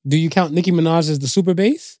 Do you count Nicki Minaj as the super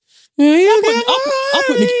bass? I'll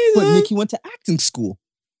put Nicki went to acting school.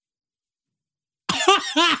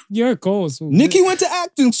 You're cool. Nicki went to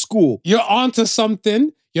acting school. You're onto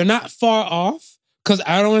something. You're not far off. Because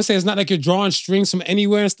I don't want to say it's not like you're drawing strings from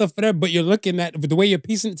anywhere and stuff for that, but you're looking at the way you're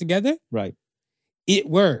piecing it together. Right. It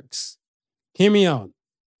works. Hear me out.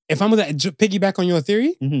 If I'm going to piggyback on your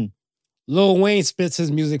theory, Lil Wayne spits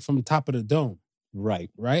his music from the top of the dome. Right.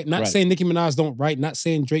 Not saying Nicki Minaj don't write, not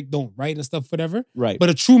saying Drake don't write and stuff, whatever. Right. But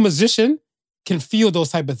a true musician can feel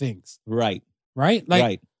those type of things. Right.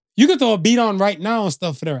 Like, you can throw a beat on right now and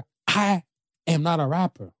stuff, whatever. I am not a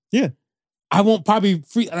rapper. Yeah. I won't probably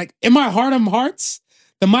like in my heart of hearts,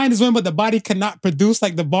 the mind is willing, but the body cannot produce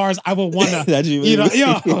like the bars I would want to.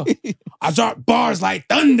 I drop bars like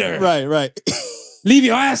thunder. Right. Leave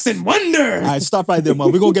your ass in wonder. All right, stop right there,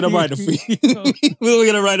 man. We're going to get a writer for you. We're going to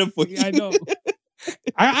get a writer for you. I know.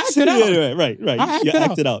 I acted out. Yeah, right. You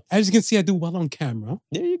acted out. As you can see, I do well on camera.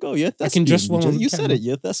 There you go. You're a thespian. I can dress well on camera. You said it.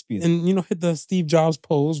 You're a thespian. And, hit the Steve Jobs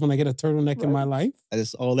pose when I get a turtleneck in my life.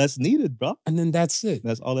 That's all that's needed, bro. And then that's it.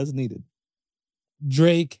 That's all that's needed.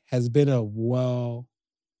 Drake has been I want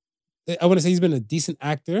to say he's been a decent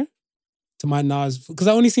actor to my knowledge, because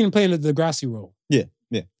I only seen him playing the Degrassi role. Yeah.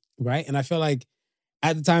 Right? And I feel like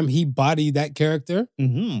at the time he bodied that character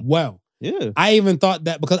well. Yeah. I even thought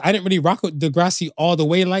that, because I didn't really rock with Degrassi all the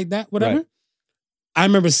way like that, whatever. Right. I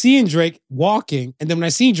remember seeing Drake walking, and then when I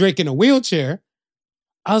seen Drake in a wheelchair,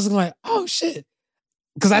 I was like, oh shit.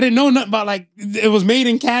 Because I didn't know nothing about, like, it was made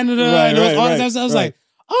in Canada and it was all this. I was like,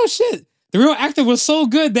 oh shit. The real actor was so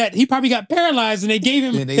good that he probably got paralyzed, and they gave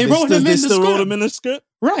him, they wrote him in the script. Wrote him in the script?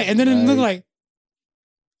 Right. And then it looked like,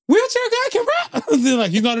 wheelchair guy can rap. They're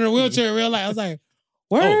like, he's not in a wheelchair in real life. I was like,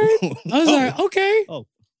 word? I was like, okay.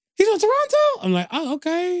 He's from Toronto? I'm like, oh,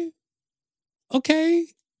 okay. Okay.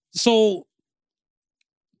 So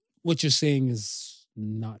what you're saying is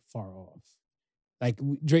not far off. Like,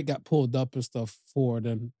 Drake got pulled up and stuff for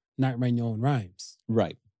them not writing your own rhymes.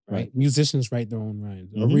 Right. Musicians write their own rhymes.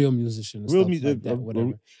 A real musician and stuff like that,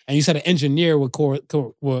 whatever. And you said an engineer would,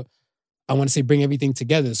 I want to say, bring everything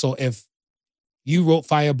together. So if you wrote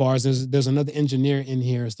fire bars, there's another engineer in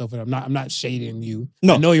here and stuff. I'm not shading you.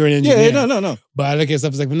 No. I know you're an engineer. Yeah, no. But I look at stuff,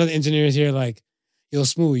 it's like, if another engineer is here, like, yo,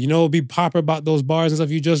 Smooth, you know what would be proper about those bars and stuff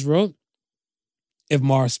you just wrote? If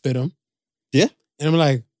Mars spit them. Yeah. And I'm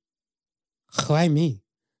like, why me?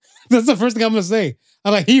 That's the first thing I'm going to say.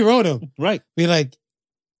 I'm like, he wrote them. Right. Be like,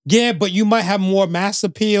 yeah, but you might have more mass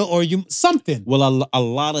appeal or something. Well, a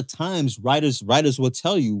lot of times writers will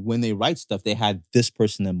tell you when they write stuff, they had this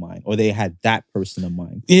person in mind or they had that person in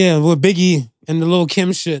mind. Yeah, with Biggie and the Lil'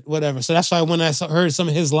 Kim shit, whatever. So that's why when I heard some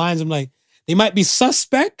of his lines, I'm like, they might be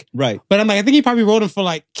suspect. Right. But I'm like, I think he probably wrote them for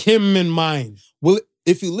like Kim in mind. Well,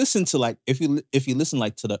 if you listen to like, if you listen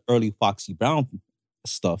like to the early Foxy Brown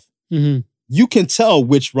stuff, you can tell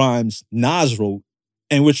which rhymes Nas wrote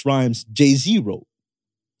and which rhymes Jay-Z wrote.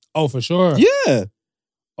 Oh, for sure. Yeah.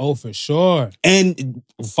 Oh, for sure. And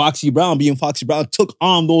Foxy Brown, being Foxy Brown, took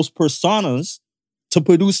on those personas to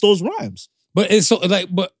produce those rhymes. But it's so like,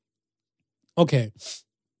 but okay.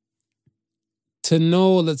 To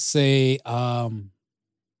know, let's say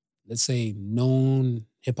known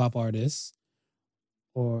hip hop artists,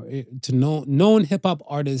 or to know known hip hop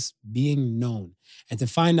artists being known, and to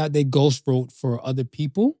find out they ghost wrote for other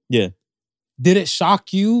people. Yeah. Did it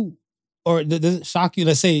shock you, or does it shock you?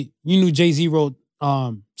 Let's say you knew Jay-Z wrote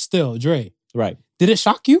Still Dre. Right. Did it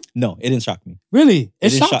shock you? No, it didn't shock me. Really? It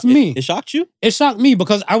shocked me. It shocked you? It shocked me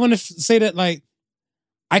because I want to say that, like,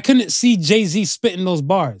 I couldn't see Jay-Z spitting those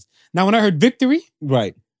bars. Now, when I heard Victory,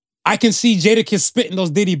 right, I can see Jadakiss spitting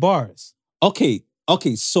those Diddy bars. Okay.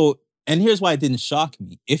 So, and here's why it didn't shock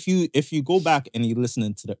me. If you go back and you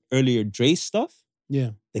listen to the earlier Dre stuff,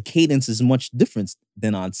 yeah, the cadence is much different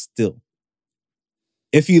than on Still.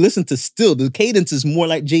 If you listen to Still, the cadence is more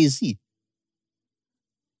like Jay-Z.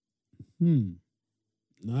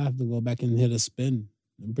 Now I have to go back and hit a spin.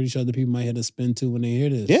 I'm pretty sure the people might hit a spin too when they hear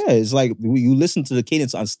this. Yeah, it's like you listen to the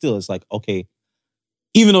cadence on Still, it's like, okay,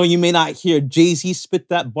 even though you may not hear Jay-Z spit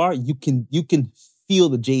that bar, you can feel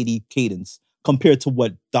the JD cadence compared to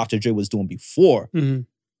what Dr. Dre was doing before. Mm-hmm.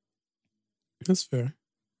 That's fair.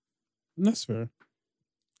 That's fair.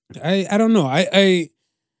 I don't know. I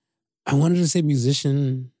wanted to say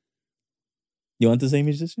musician. You want to say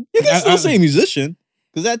musician? You can still say musician.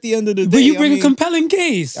 Because at the end of the day, but you bring a compelling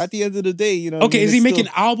case. At the end of the day, you know. Okay, is he making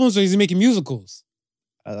albums or is he making musicals?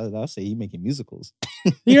 I'll say he's making musicals.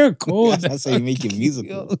 You're cold. I'll say he's making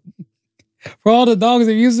musicals. For all the dogs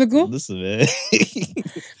in musical? Listen, man.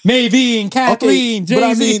 Maybe and Kathleen, Jay-Z. But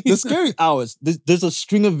I mean, the Scary Hours, there's a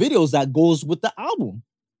string of videos that goes with the album.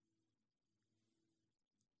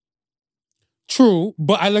 True,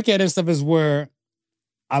 but I look at it stuff as where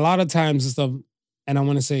a lot of times and stuff, and I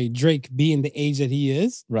want to say Drake being the age that he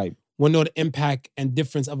is, right, will know the impact and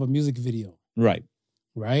difference of a music video. Right.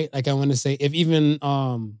 Right? Like I want to say, if even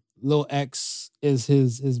Lil X is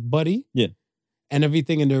his buddy, yeah, and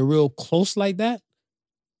everything, and they're real close like that,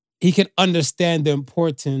 he can understand the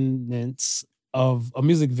importance of a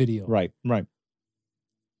music video. Right, right.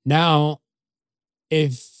 Now,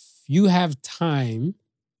 if you have time,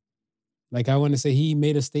 like I want to say, he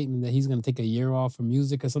made a statement that he's going to take a year off from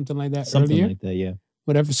music or something like that. Something earlier. like that, yeah.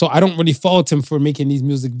 Whatever. So I don't really fault him for making these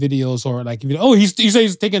music videos or like, oh, you say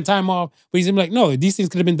he's taking time off, but he's like, no, these things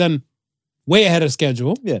could have been done way ahead of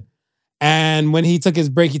schedule. Yeah. And when he took his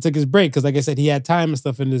break, because like I said, he had time and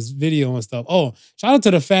stuff in this video and stuff. Oh, shout out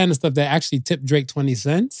to the fan and stuff that actually tipped Drake 20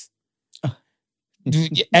 cents.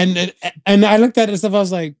 and I looked at it and stuff, I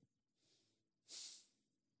was like,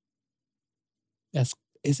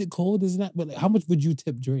 is it cold? Is it not? But like, how much would you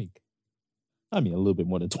tip Drake? I mean, a little bit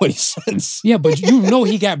more than 20 cents. Yeah, but you know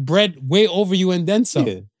he got bread way over you and then some.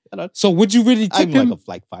 Yeah. So would you really tip him?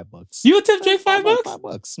 Like $5. You would tip Drake $5?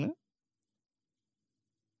 $5, man.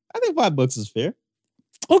 I think $5 is fair.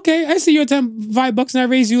 Okay, I see your $5 and I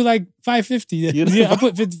raise you like $5.50. Yeah, I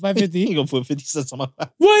put $5.50. You gonna put 50 cents on my $5?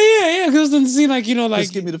 Well, yeah, because it doesn't seem like, you know, like.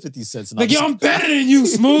 Just give me the 50 cents. Like, I'm better than you,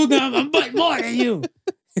 Smooth. I'm like more than you.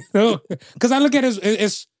 Because I look at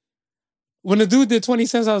it's when the dude did 20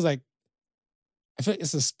 cents, I was like, I feel like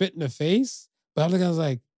it's a spit in the face. But I was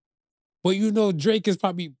like, well, you know, Drake is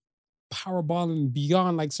probably powerballing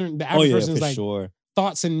beyond like the average person's like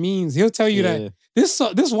thoughts and means. He'll tell you that this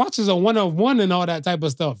watch is a 1-of-1 and all that type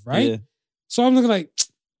of stuff, right? Yeah. So I'm looking like,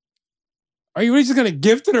 are you really just gonna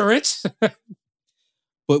give to the rich?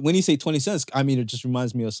 But when you say 20 cents, I mean, it just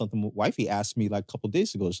reminds me of something wifey asked me like a couple of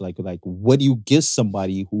days ago. It's like, what do you give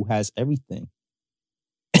somebody who has everything?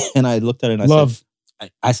 And I looked at it and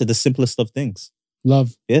I said the simplest of things.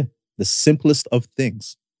 Love. Yeah. The simplest of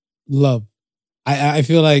things. Love. I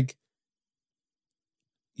feel like,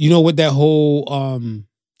 you know, with that whole,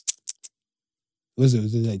 was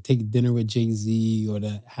it like take dinner with Jay-Z or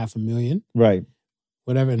the $500,000? Right.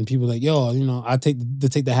 Whatever, and people like, yo, you know, I take the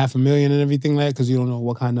 $500,000 and everything like that because you don't know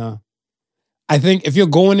what kind of. I think if you're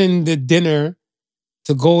going in the dinner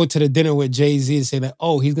to go to the dinner with Jay-Z and say like,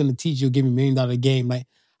 oh, he's gonna teach you, give me $1 million game. Like,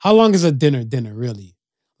 how long is a dinner really?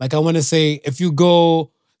 Like, I want to say, if you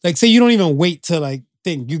go, like, say you don't even wait to like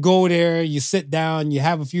think. You go there, you sit down, you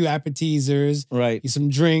have a few appetizers, right? Some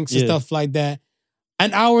drinks and stuff like that.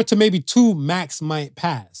 An hour to maybe 2 max might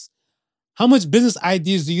pass. How much business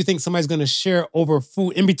ideas do you think somebody's going to share over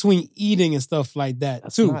food in between eating and stuff like that?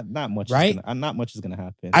 That's too? Not much, right? Not much is going to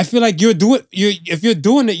happen. I feel like if you're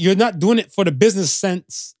doing it, you're not doing it for the business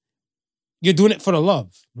sense. You're doing it for the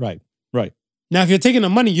love. Right. Now, if you're taking the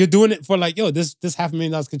money, you're doing it for like, yo, this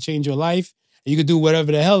 $500,000 could change your life. And you could do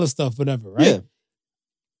whatever the hell and stuff, whatever, right? Yeah.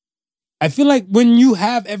 I feel like when you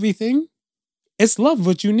have everything, it's love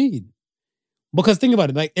what you need. Because think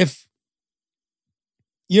about it, like if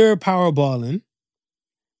you're powerballing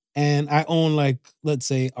and I own like, let's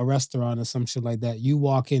say a restaurant or some shit like that, you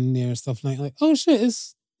walk in there and stuff like, oh shit,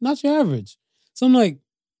 it's not your average. So I'm like,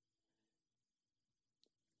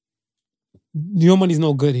 your money's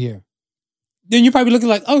no good here. Then you're probably looking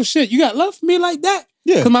like, oh shit, you got love for me like that?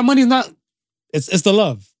 Yeah. Because my money's not, it's the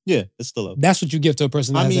love. Yeah, it's the love. That's what you give to a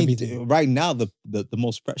person that has everything. Right now, the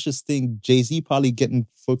most precious thing Jay-Z probably getting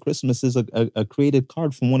for Christmas is a created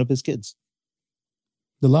card from one of his kids.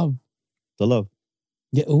 The love. The love.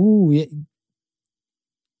 Yeah. Ooh, yeah.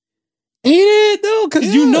 Ain't it though?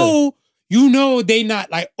 Because you know they not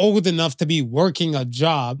like old enough to be working a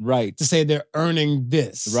job. Right. To say they're earning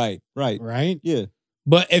this. Right. Right? Yeah.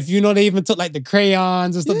 But if you know they even took like the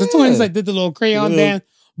crayons and stuff, the twins like did the little crayon dance.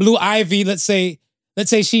 Blue Ivy, let's say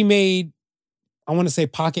she made, I want to say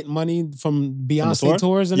pocket money from Beyonce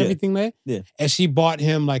tours and everything there. Yeah. And she bought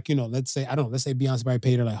him like, let's say Beyonce probably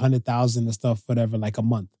paid her like 100,000 and stuff, whatever, like a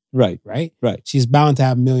month. Right. She's bound to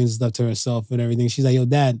have millions of stuff to herself and everything. She's like, yo,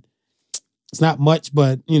 Dad, it's not much,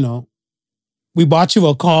 but we bought you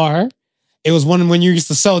a car. It was one when you used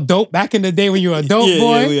to sell dope back in the day when you were a dope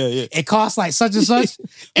boy. Yeah. It cost like such and such.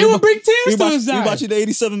 It would bring tears to his eyes. We bought you the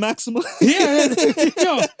 87 Maxima. Yeah. Yo,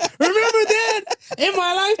 remember that? In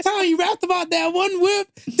my lifetime, you rapped about that one whip.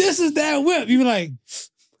 This is that whip. You were like,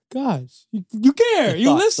 gosh, you care.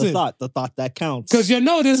 You listen. The thought that counts. Because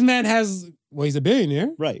this man has, he's a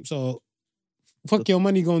billionaire. Right. So, fuck your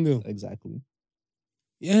money gonna do. Exactly.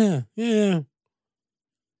 Yeah.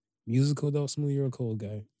 Musical though, Smooth, you're a cold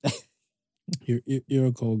guy. You're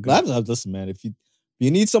a cold guy. Listen, man. If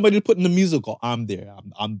you need somebody to put in the musical, I'm there.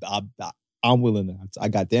 I'm willing. I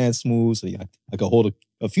got dance moves. I can hold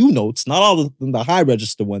a few notes, not all the high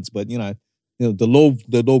register ones, but the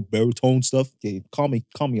low baritone stuff. Yeah, call me.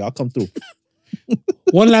 I'll come through.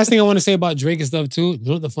 One last thing I want to say about Drake and stuff too. You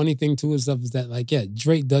know what the funny thing too is stuff is that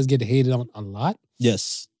Drake does get hated on a lot.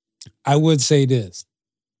 Yes, I would say this.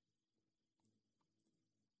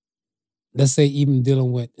 Let's say even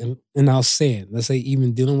dealing with, and I'll say it, let's say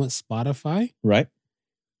even dealing with Spotify. Right.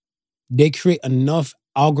 They create enough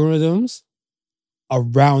algorithms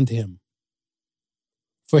around him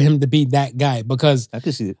for him to be that guy. Because I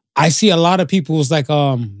can see it. I see a lot of people's like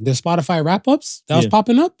their Spotify wrap-ups that was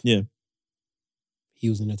popping up. Yeah. He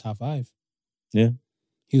was in the top 5. Yeah.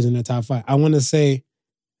 He was in the top 5. I want to say,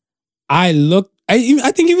 I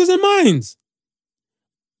think he was in Mines.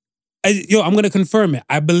 I'm going to confirm it.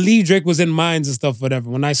 I believe Drake was in Mines and stuff, whatever.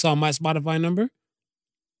 When I saw my Spotify number,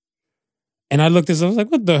 and I looked at it, I was like,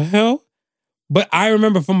 what the hell? But I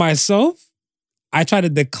remember for myself, I try to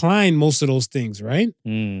decline most of those things, right?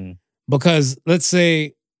 Because let's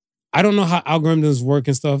say, I don't know how algorithms work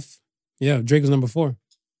and stuff. Yeah, Drake is number 4.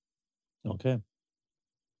 Okay.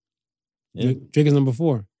 Yeah. Drake is number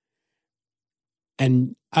 4.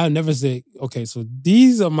 And I'll never say, okay, so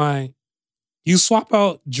these are my... You swap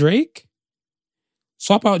out Drake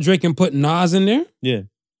and put Nas in there. Yeah.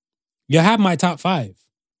 You have my top 5.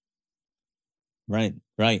 Right.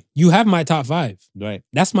 You have my top 5. Right.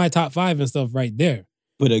 That's my top 5 and stuff right there.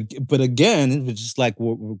 But again, it's just like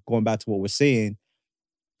we're going back to what we're saying,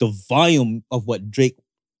 the volume of what Drake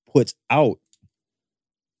puts out,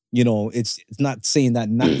 it's not saying that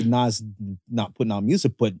Nas not putting out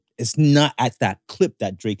music, but it's not at that clip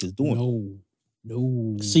that Drake is doing.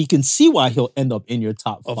 No. So you can see why he'll end up in your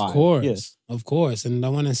top 5. Of course. And I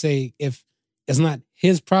want to say, if it's not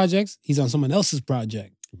his projects, he's on someone else's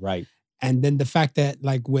project. Right. And then the fact that,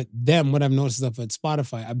 like, with them, what I've noticed is at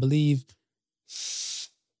Spotify, I believe,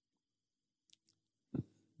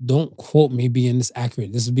 don't quote me being this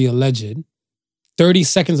accurate, this would be alleged, 30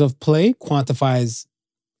 seconds of play quantifies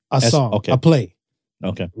a song, a play.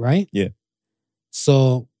 Okay. Right? Yeah.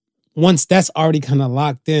 So once that's already kind of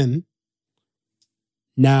locked in,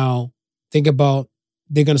 now think about,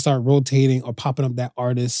 they're going to start rotating or popping up that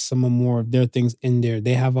artist, some more of their things in there.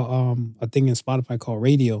 They have a thing in Spotify called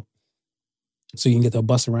Radio. So you can get the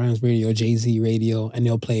Busta Rhymes radio, Jay-Z radio, and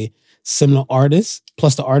they'll play similar artists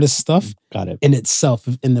plus the artist stuff. Got it. In itself,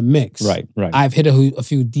 in the mix. Right. I've hit a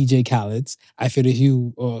few DJ Khaled's. I've hit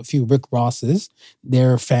a few Rick Rosses.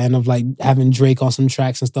 They're a fan of like having Drake on some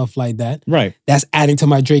tracks and stuff like that. Right. That's adding to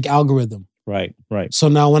my Drake algorithm. Right. So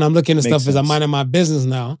now when I'm looking at stuff as I'm minding my business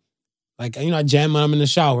now, like, I jam when I'm in the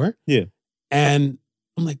shower. Yeah. And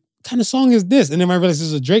I'm like, what kind of song is this? And then I realize this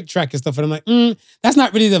is a Drake track and stuff. And I'm like, that's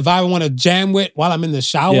not really the vibe I want to jam with while I'm in the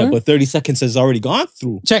shower. Yeah, but 30 seconds has already gone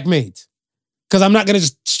through. Checkmate. Because I'm not going to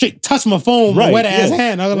just straight touch my phone with a wet ass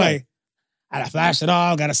hand. I was like, I gotta flash it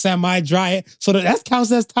all, gotta semi-dry it. So that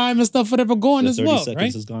counts as time and stuff, whatever going as 30 well, seconds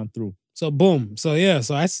right? has gone through. So boom. So yeah,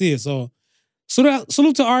 so I see it. So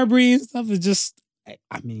salute to Arbery and stuff. It's just,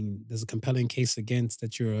 I mean, there's a compelling case against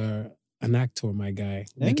that you're an actor, my guy,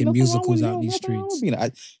 making Nothing wrong musicals with- out in these nothing wrong with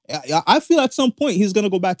streets. being- I feel at some point he's gonna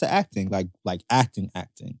go back to acting, like acting.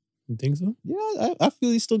 You think so? Yeah, I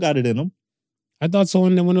feel he still got it in him. I thought so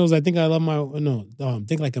when it was, I think I love my,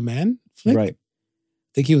 Think Like a Man flick. Right.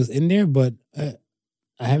 I think he was in there, but I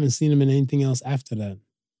haven't seen him in anything else after that.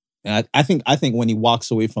 And I think when he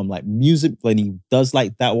walks away from like music, when he does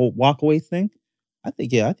like that walk away thing, I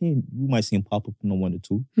think you might see him pop up in the 1 or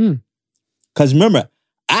 2. Because remember,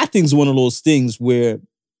 acting's one of those things where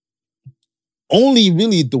only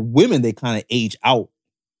really the women they kind of age out.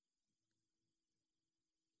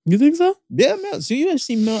 You think so? Yeah, man. So you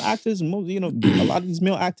see male actors, most a lot of these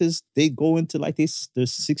male actors, they go into like their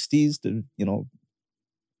 60s,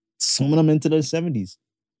 some of them into their 70s.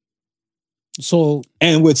 So,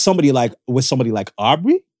 and with somebody like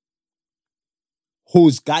Aubrey,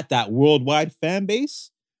 who's got that worldwide fan base,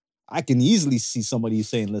 I can easily see somebody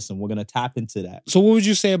saying, "Listen, we're gonna tap into that." So, what would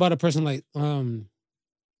you say about a person like I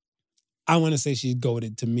want to say she's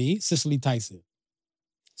goated to me, Cicely Tyson.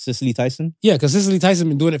 Cicely Tyson? Yeah, because Cicely Tyson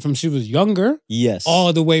been doing it from she was younger. Yes.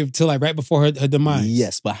 All the way till like right before her demise.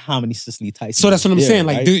 Yes, but how many Cicely Tyson? So that's what I'm saying.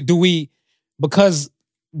 Like, right? do we, because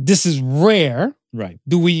this is rare, right?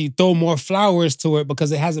 Do we throw more flowers to it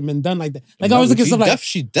because it hasn't been done like that? Like I was looking at stuff like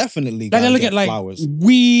she definitely like I look at like flowers.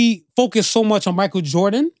 We focus so much on Michael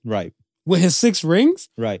Jordan, right, with his 6 rings,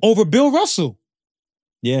 right, over Bill Russell,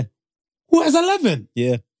 yeah, who has 11.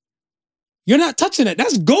 Yeah, you're not touching it.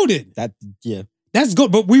 That's goated. That's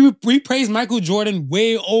good. But we praise Michael Jordan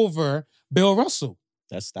way over Bill Russell.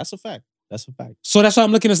 That's a fact. That's a fact. So that's why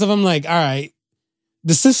I'm looking at stuff. I'm like, all right,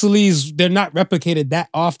 the Sicilies, they're not replicated that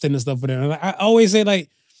often and stuff. But I always say, like,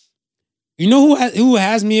 you know who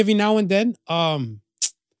has me every now and then?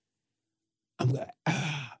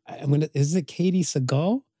 Is it Katie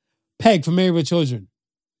Seagal? Peg from Married with Children.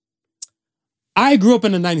 I grew up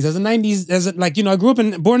in the 90s. I grew up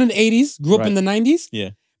born in the 80s, grew up in the 90s. Yeah.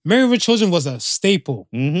 Married with Children was a staple,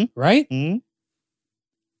 right? Mm-hmm.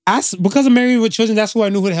 Because of Married with Children, that's who I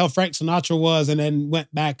knew who the hell Frank Sinatra was, and then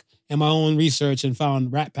went back in my own research and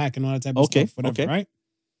found Rat Pack and all that type of stuff, whatever, right?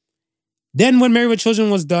 Then when Married with Children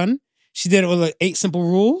was done, she did it with like 8 Simple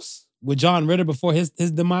Rules with John Ritter before his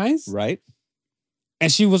demise. Right.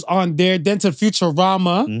 And she was on there, then to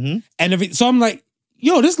Futurama and everything. So I'm like,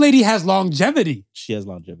 yo, this lady has longevity. She has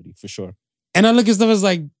longevity, for sure. And I look at stuff as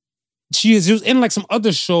like, she was in like some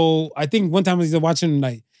other show. I think one time I was watching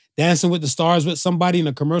like Dancing with the Stars with somebody and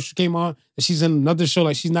a commercial came on and she's in another show.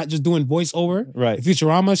 Like she's not just doing voiceover. Right.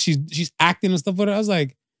 Futurama, she's acting and stuff with it. I was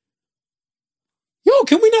like, yo,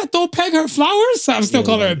 can we not throw Peg her flowers? I'm still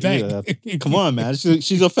calling her Peg. Yeah. Come on, man.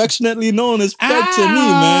 She's affectionately known as Peg to me,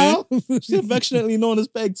 man. She's affectionately known as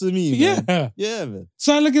Peg to me, man. Yeah. Yeah, man.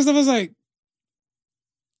 So I look at stuff, I was like,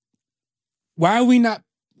 why are we not,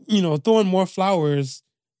 throwing more flowers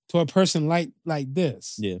to a person like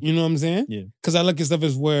this? Yeah. You know what I'm saying? Yeah. Because I look at stuff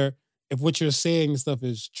as where if what you're saying and stuff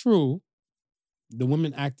is true, the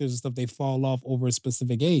women actors and stuff, they fall off over a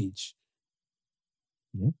specific age.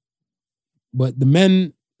 Yeah. But the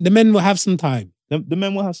men will have some time. The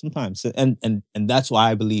men will have some time. So, and that's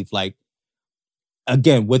why I believe, like,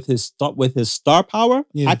 again, with his star power,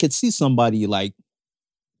 I could see somebody like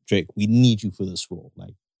Drake, we need you for this role.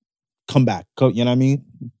 Like, come back. You know what I mean?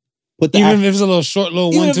 Even if it's a little short,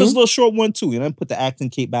 Even if it's a little short one, too. Put the acting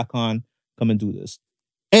cape back on, come and do this.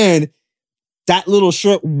 And that little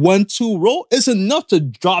short 1-2 role is enough to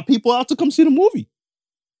draw people out to come see the movie.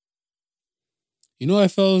 I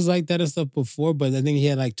felt like that and stuff before, but I think he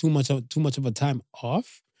had like too much of a time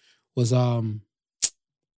off. Was I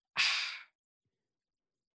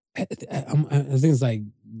think it's like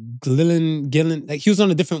Gillen, like he was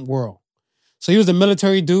on a different world. So he was a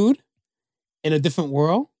military dude in a different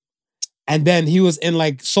world. And then he was in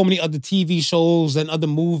like so many other TV shows and other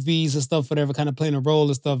movies and stuff, whatever, kind of playing a role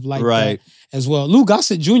and stuff like that as well. Lou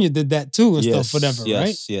Gossett Jr. did that too and stuff, whatever,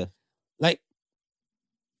 right? Yeah. Like,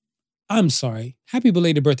 I'm sorry. Happy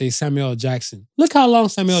belated birthday, Samuel L. Jackson. Look how long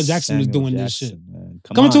Samuel L. Jackson was doing this shit.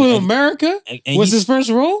 Coming to America was his first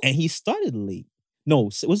role? And he started late. No,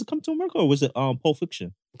 was it Coming to America or was it Pulp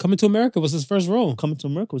Fiction? Coming to America was his first role. Coming to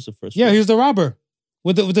America was the first role. Yeah, he was the robber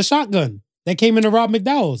with the shotgun that came in to rob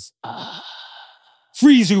McDowell's.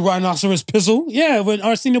 Freeze, you rhinoceros pistol. Yeah, when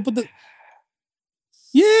Arsenio put the...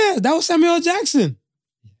 Yeah, that was Samuel L. Jackson.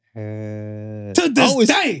 To To this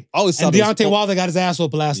day. I always And thought it was Deontay Wilder got his ass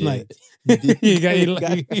whooped last night. he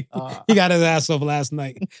got his ass whooped last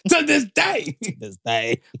night. To this day. this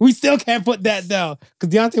day. We still can't put that down.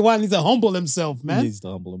 Because Deontay Wilder needs to humble himself, man. He needs to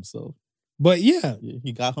humble himself. But yeah.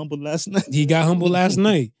 He got humbled last night. He got humbled last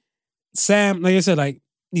night. Sam, like I said, like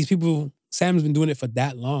these people, Sam's been doing it for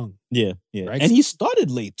that long. Yeah. Right? And he started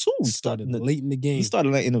late too. He started late in the game. He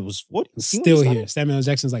started late and it was 40. Still here. Samuel L.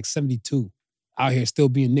 Jackson's like 72. Out here still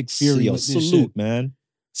being Nick Fury. Yo, with this salute, shit. man.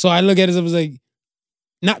 So I look at it as like,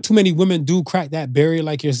 not too many women do crack that barrier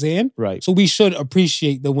like you're saying. Right. So we should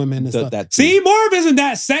appreciate the women and stuff. That See, Marv isn't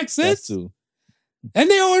that sexist. That too. And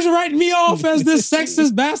they always write me off as this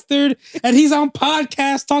sexist bastard. And he's on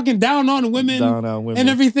podcasts talking down on women, and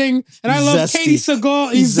everything. And I love Katie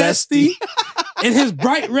Seagal. He's zesty in his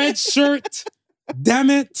bright red shirt.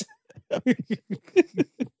 Damn it.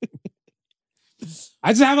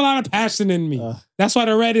 I just have a lot of passion in me. That's why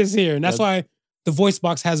the red is here. And that's why the voice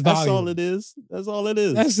box has value. That's all it is. That's all it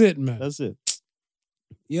is. That's it, man. That's it.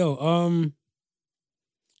 Yo,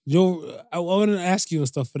 Joe, I want to ask you and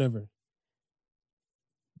stuff, whatever.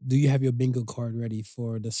 Do you have your bingo card ready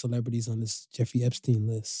for the celebrities on this Jeffrey Epstein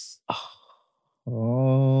list?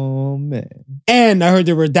 Oh, man. And I heard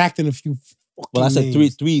they're redacting a few Well, I said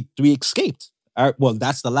names. three escaped. Well,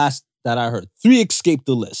 that's the last that I heard. 3 escaped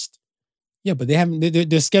the list. Yeah, but they haven't.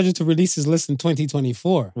 They're scheduled to release his list in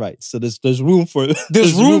 2024. Right. So there's room for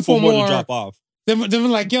room for more more to drop off. They're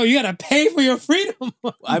like, yo, you gotta pay for your freedom.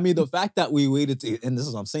 I mean, the fact that we waited, and this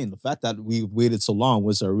is what I'm saying, the fact that we waited so long,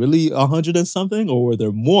 was there really 100 and something, or were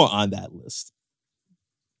there more on that list?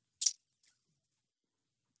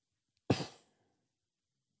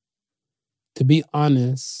 To be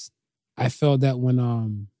honest, I felt that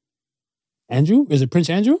when Andrew, is it Prince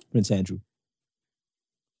Andrew? Prince Andrew.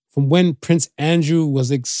 From when Prince Andrew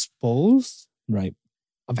was exposed, right,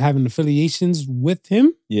 of having affiliations with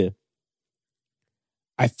him, yeah,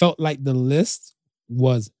 I felt like the list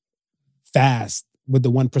was vast with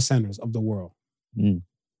the 1%ers of the world. Mm.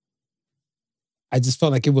 I just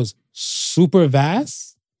felt like it was super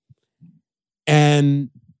vast. And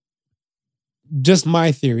just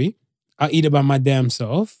my theory, I'll eat it by my damn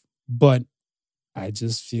self, but I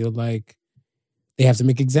just feel like they have to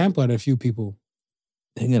make example out of a few people.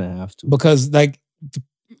 They're gonna have to. Because like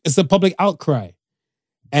it's a public outcry.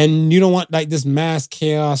 And you don't want like this mass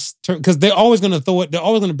chaos because they're always gonna throw it, they're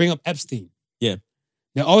always gonna bring up Epstein. Yeah.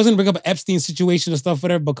 They're always gonna bring up an Epstein situation and stuff,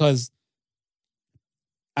 whatever, because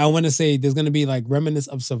I want to say there's gonna be like remnants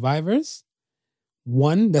of survivors.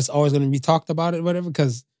 One that's always gonna be talked about it, whatever,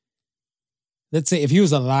 because let's say if he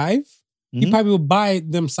was alive, he probably would buy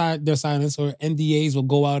them their silence, or NDAs will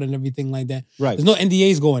go out and everything like that. Right. There's no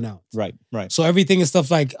NDAs going out. Right. So everything is stuff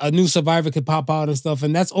like a new survivor could pop out and stuff,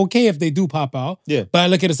 and that's okay if they do pop out. Yeah. But I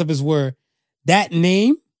look at it stuff as where that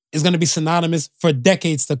name is going to be synonymous for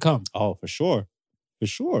decades to come. Oh, for sure. For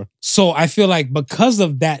sure. So I feel like because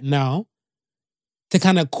of that now, to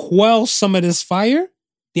kind of quell some of this fire,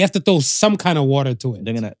 they have to throw some kind of water to it.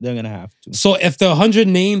 They're gonna have to. So if the 100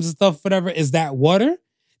 names and stuff, whatever, is that water,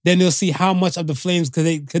 then they'll see how much of the flames could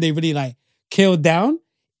they really like kill down.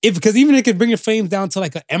 Because even if they could bring the flames down to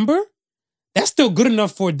like an ember, that's still good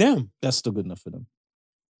enough for them. That's still good enough for them.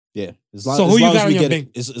 Yeah. As long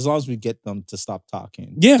as we get them to stop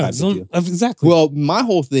talking. Yeah, exactly. Well, my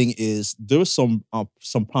whole thing is there were some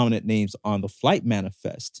prominent names on the flight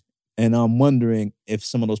manifest, and I'm wondering if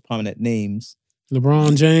some of those prominent names,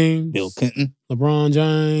 LeBron James, Bill Clinton, LeBron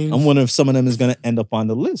James, I'm wondering if some of them is going to end up on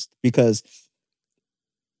the list, because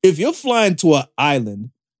if you're flying to an island,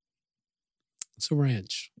 it's a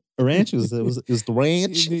ranch. A ranch is the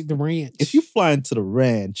ranch. The ranch. If you fly into the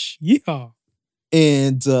ranch, yeah,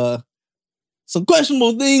 and some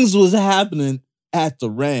questionable things was happening at the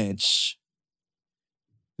ranch,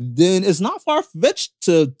 then it's not far-fetched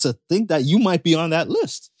to think that you might be on that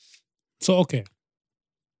list. So okay,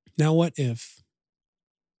 now what if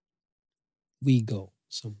we go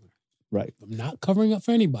somewhere? Right. I'm not covering up for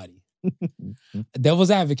anybody. Devil's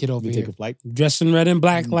advocate over here. Take a flight. Dressed in red and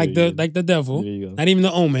black like the devil. There you go. Not even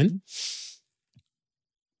the Omen.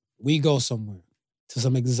 We go somewhere to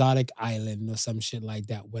some exotic island or some shit like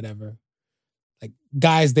that, whatever. Like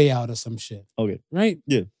guys' day out or some shit. Okay. Right?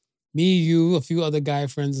 Yeah. Me, you, a few other guy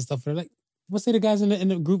friends and stuff. They're like, what's the guys in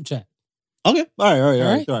the group chat? Okay. All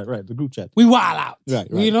right. The group chat. We wild out. Right.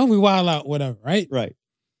 You know, we wild out, whatever, right? Right.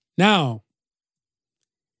 Now,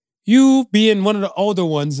 you being one of the older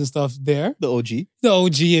ones and stuff there. The OG. The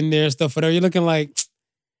OG in there and stuff, whatever. You're looking like,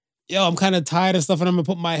 yo, I'm kind of tired and stuff, and I'm going to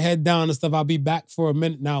put my head down and stuff. I'll be back for a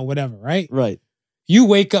minute now, whatever, right? Right. You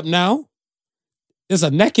wake up now. there's a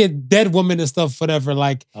naked dead woman and stuff, whatever,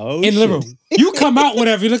 like Oh, in the living room. You come out,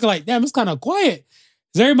 whatever, you're looking like, damn, it's kind of quiet.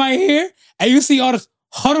 Is everybody here? And you see all this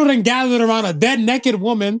huddled and gathered around a dead naked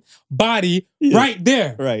woman body right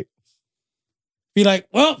there. Right. Be like,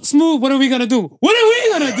 well, Smooth, what are we gonna do? What are we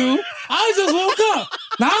gonna do? I just woke up.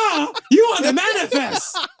 Nah, you on the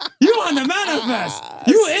manifest. You on the manifest.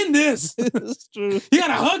 You in this. It's true. You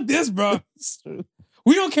gotta hug this, bro. It's true.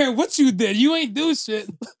 We don't care what you did. You ain't do shit.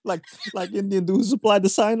 Like Indian dude who supplied the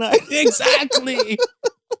cyanide. Exactly.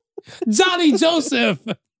 Jolly Joseph.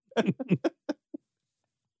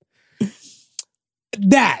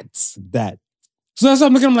 That. So that's what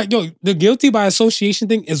I'm looking. I'm like, yo, the guilty by association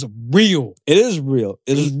thing is real. It is real.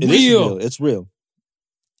 It's real. It's real.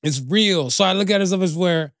 It's real. So I look at it as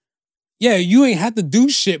where, yeah, you ain't had to do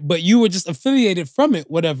shit, but you were just affiliated from it,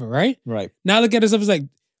 whatever, right? Right. Now I look at it as like,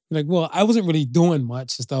 well, I wasn't really doing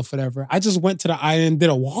much and stuff, whatever. I just went to the island, did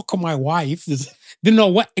a walk with my wife. Didn't know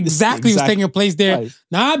what exactly was taking place there. Right.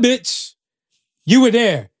 Nah, bitch. You were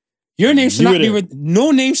there. Your name should not be...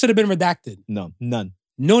 No name should have been redacted. No, none.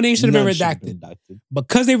 No name should have been redacted.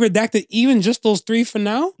 Because they redacted even just those 3 for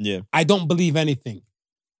now, I don't believe anything.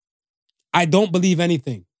 I don't believe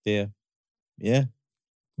anything. Yeah. Yeah.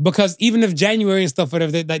 Because even if January and stuff,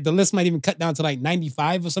 whatever, like the list might even cut down to like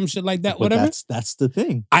 95 or some shit like that, but whatever. That's the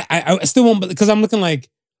thing. I still won't, because I'm looking like,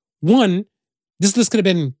 one, this list could have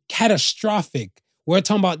been catastrophic. We're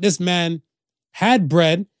talking about this man had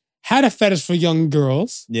bread, had a fetish for young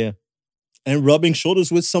girls. Yeah. And rubbing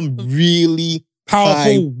shoulders with some really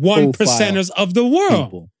powerful 1%ers of the world.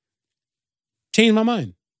 People. Changed my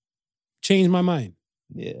mind.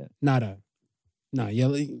 Yeah.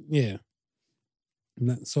 Yeah.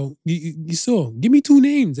 So you saw. Give me 2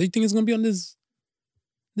 names. You think it's gonna be on this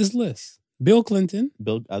list? Bill Clinton.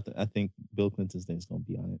 I think Bill Clinton's name is gonna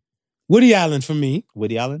be on it. Woody Allen for me.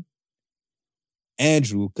 Woody Allen.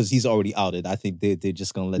 Andrew, because he's already outed. I think they're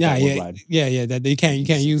just gonna let that one ride. Yeah. That you can't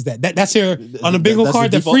use that. That's your on the bingo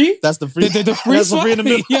card. The free. That's the free. The free that's spot. The free in the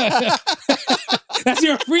middle. Yeah. That's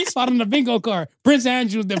your free spot on the bingo card. Prince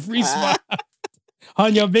Andrew's the free spot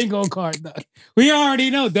on your bingo card. We already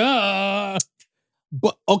know. Duh.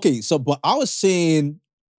 But okay, but I was saying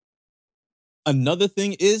another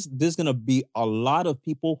thing is there's gonna be a lot of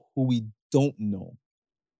people who we don't know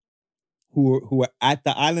who are at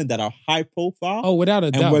the island that are high profile. Oh, without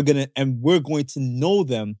a doubt. We're going to know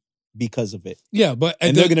them because of it. Yeah, but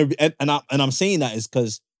they're gonna and I'm saying that is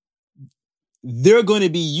because they're going to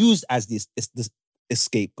be used as this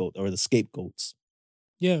scapegoat or the scapegoats.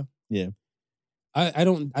 Yeah. Yeah. I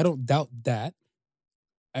don't doubt that.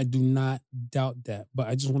 I do not doubt that. But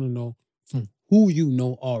I just want to know from who you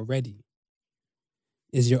know already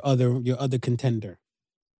is your other contender.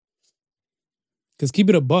 Because keep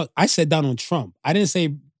it a buck. I said Donald Trump. I didn't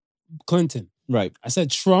say Clinton. Right. I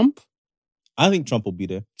said Trump. I think Trump will be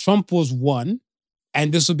there. Trump was one.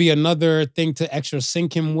 And this will be another thing to extra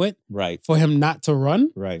sink him with. Right. For him not to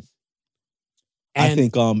run. Right. And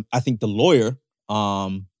I think the lawyer.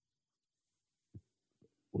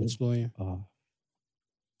 Which lawyer?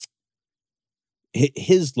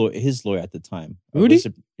 His lawyer at the time. Rudy?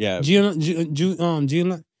 Yeah. Rudy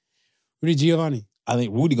Giovanni. I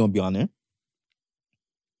think Rudy gonna be on there.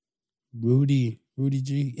 Rudy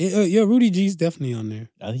G. Yeah, Rudy G's definitely on there.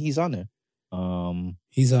 I think he's on there.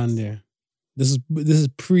 He's on there. This is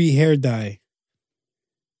pre-hair dye.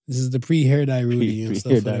 This is the pre-hair dye Rudy and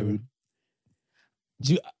stuff. Hair dye Rudy.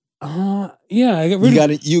 Yeah, I got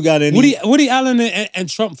Rudy. You got any Woody Allen and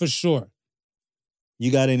Trump for sure.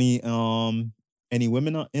 You got any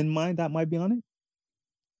women in mind that might be on it?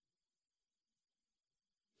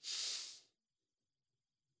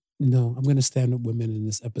 No, I'm gonna stand with women in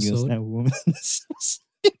this episode. You're gonna stand with women in this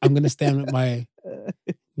episode? I'm gonna stand with my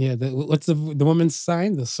what's the woman's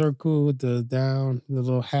sign? The circle with the down, the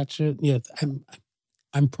little hatchet. Yeah,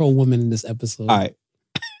 I'm pro woman in this episode. All right.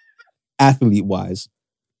 Athlete wise.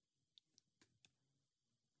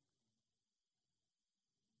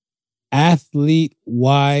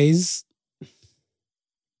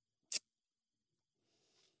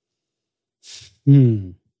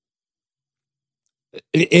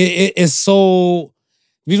 It's so,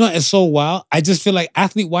 it's so wild. I just feel like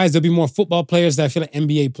athlete-wise, there'll be more football players than I feel like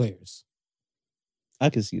NBA players. I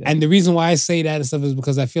can see that. And the reason why I say that and stuff is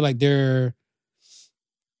because I feel like their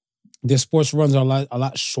sports runs are a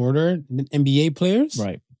lot shorter than NBA players.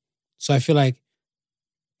 Right. So I feel like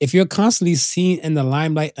if you're constantly seen in the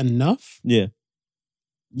limelight enough, you're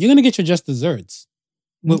gonna get your just desserts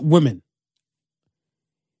with women.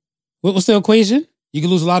 What's the equation? You can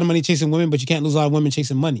lose a lot of money chasing women, but you can't lose a lot of women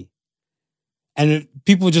chasing money. And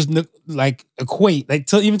people just like equate,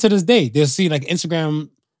 like even to this day, they'll see like Instagram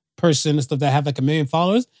person and stuff that have like 1 million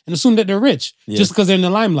followers and assume that they're rich just because they're in the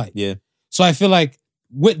limelight. Yeah. So I feel like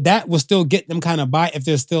with that will still get them kind of by if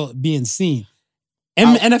they're still being seen.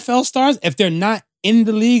 And NFL stars, if they're not in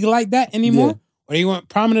the league like that anymore, or they weren't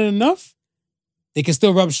prominent enough, they can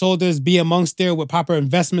still rub shoulders, be amongst there with proper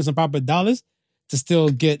investments and proper dollars to still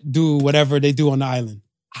do whatever they do on the island.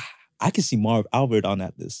 I can see Marv Albert on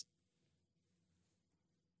that list.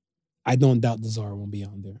 I don't doubt the Czar won't be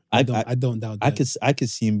on there. I don't doubt that. I could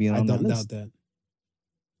see him being on that list. I don't doubt that.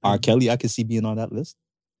 R. Kelly, I could see being on that list.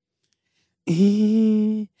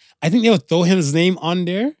 I think they'll throw his name on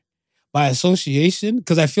there by association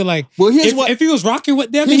because I feel like if he was rocking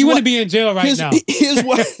with them, he wouldn't be in jail right now. Here's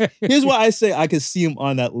why I say I could see him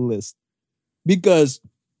on that list. Because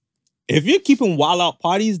if you're keeping wild out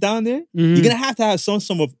parties down there, you're gonna have to have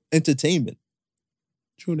some of entertainment.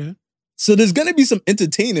 True that. So there's gonna be some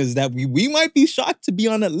entertainers that we might be shocked to be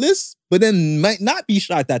on that list, but then might not be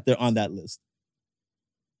shocked that they're on that list.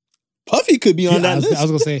 Puffy could be on that list. I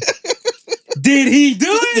was gonna say, did he do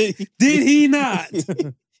it? Did he not?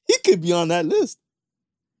 He could be on that list.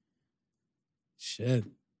 Shit.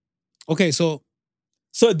 Okay, so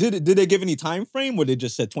did they give any time frame, or they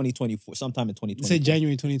just said 2024, sometime in 2024? They said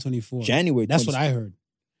January 2024. January. That's what I heard.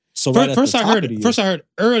 So first I heard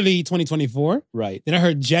early 2024. Right. Then I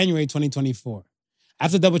heard January 2024. I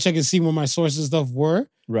have to double check and see where my sources stuff were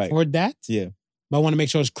for that. Yeah. But I want to make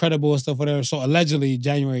sure it's credible and stuff, whatever. So allegedly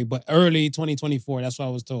January, but early 2024. That's what I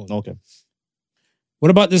was told. Okay.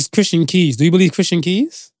 What about this Christian Keys? Do you believe Christian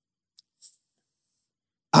Keys?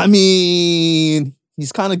 I mean,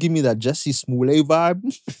 he's kind of giving me that Jussie Smollett vibe.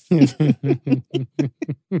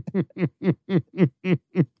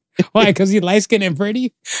 Why? Because he's light skinned and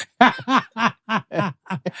pretty?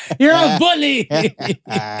 You're a bully.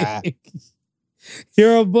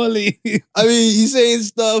 You're a bully. I mean, he's saying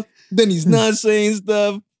stuff, then he's not saying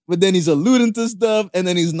stuff, but then he's alluding to stuff, and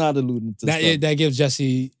then he's not alluding to stuff. That gives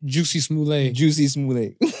Jesse Juicy Smollett. Juicy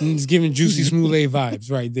Smollett. He's giving Juicy Smollett vibes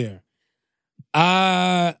right there.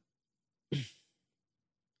 I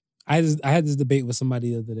had this debate with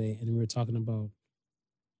somebody the other day, and we were talking about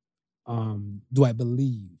do I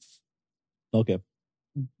believe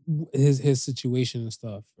his situation and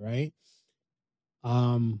stuff, right?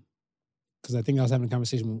 Because I think I was having a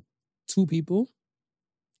conversation with two people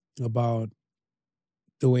about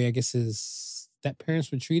the way I guess his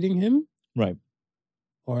step-parents were treating him. Right.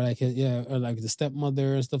 Or like or like the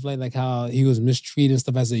stepmother and stuff like how he was mistreated and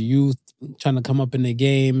stuff as a youth, trying to come up in the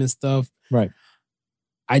game and stuff. Right.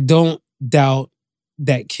 I don't doubt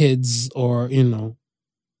that kids or, in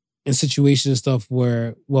situations and stuff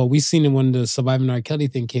where, well, we seen it when the Surviving R. Kelly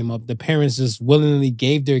thing came up, the parents just willingly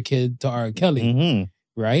gave their kid to R. Kelly,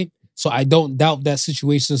 right? So I don't doubt that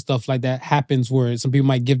situation and stuff like that happens where some people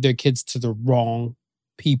might give their kids to the wrong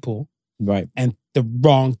people. Right. And the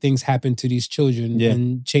wrong things happen to these children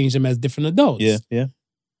and change them as different adults. Yeah, yeah.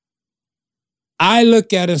 I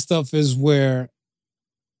look at it stuff as where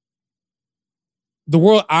the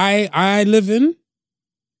world I live in,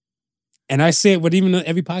 and I say it with even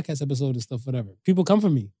every podcast episode and stuff, whatever. People come for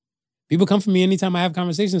me. People come for me anytime I have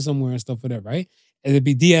conversations somewhere and stuff, whatever, right? It'd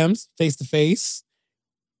be DMs, face to face.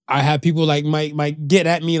 I have people like might get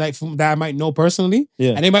at me like that I might know personally.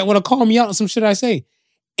 Yeah. And they might want to call me out on some shit I say.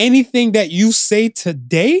 Anything that you say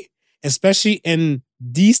today, especially in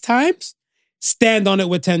these times, stand on it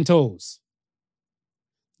with 10 toes.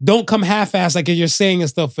 Don't come half-assed like you're saying and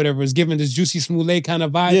stuff, whatever. It's giving this Juicy Smollett kind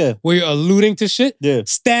of vibe where you're alluding to shit. Yeah.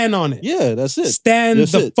 Stand on it. Yeah, that's it. Stand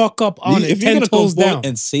the fuck up on it. If 10 you're toes gonna down.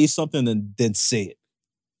 And say something, then say it.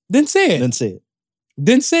 Then say it. Then say it.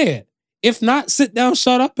 Then say it. If not, sit down,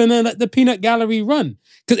 shut up, and then let the peanut gallery run.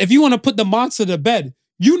 Because if you want to put the monster to bed,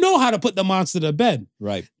 you know how to put the monster to bed.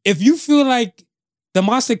 Right. If you feel like the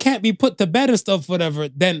monster can't be put to bed and stuff, whatever,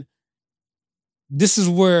 then this is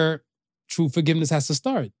where true forgiveness has to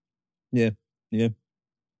start. Yeah. Yeah.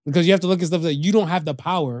 Because you have to look at stuff that you don't have the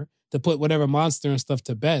power to put whatever monster and stuff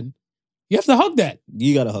to bed. You have to hug that.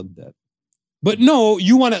 You got to hug that. But no,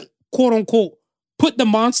 you want to, quote unquote, put the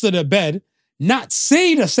monster to bed, not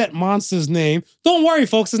say the set monster's name. Don't worry,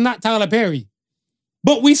 folks, it's not Tyler Perry.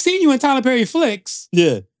 But we seen you in Tyler Perry flicks.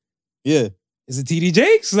 Yeah. Yeah. Is it TD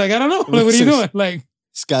Jakes? Like, I don't know. Like, what are you doing? Like,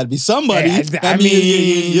 it's got to be somebody. I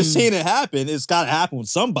mean, you're saying it happened. It's got to happen with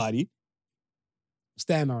somebody.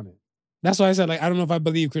 Stand on it. That's why I said, like, I don't know if I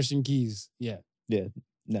believe Christian Keys yet. Yeah.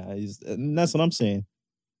 Nah, that's what I'm saying.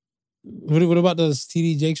 What about those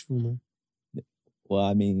TD Jakes rumor? Well,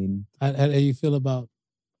 I mean, how do you feel about?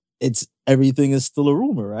 Everything is still a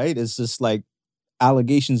rumor, right? It's just like,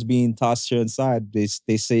 allegations being tossed here inside.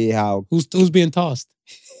 They say how Who's being tossed?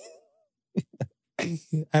 I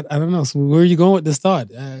don't know. So where are you going with this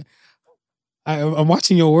thought? I'm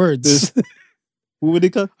watching your words. who would they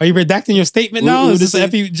call? Are you redacting your statement now? Who Is would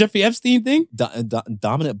this they a Jeffrey Epstein thing?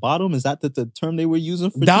 Dominant bottom? Is that the term they were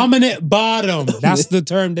using for Dominant bottom. That's the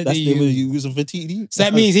term that they were use. using for TD. So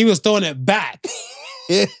that means he was throwing it back.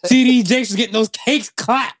 TD Jakes was getting those cakes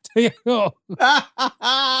clapped. Am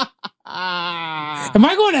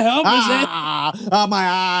I going to help? My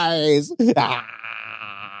eyes.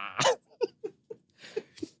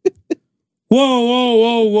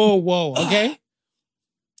 Whoa. Okay.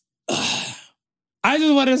 I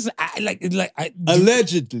just want to say,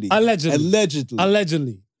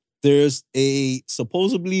 allegedly. There's a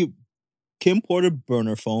supposedly Kim Porter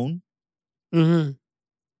burner phone. Mm-hmm.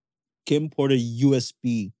 Kim Porter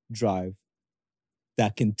USB drive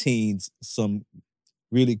that contains some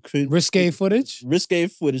really risque footage,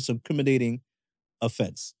 some incriminating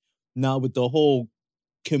offense. Now with the whole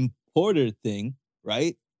Kim Porter thing,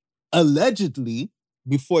 right? Allegedly,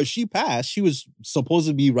 before she passed, she was supposed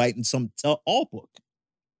to be writing some tell-all book.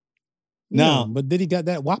 Now, but did he got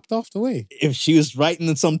that whopped off the way? If she was writing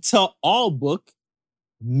in some tell-all book,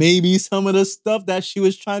 maybe some of the stuff that she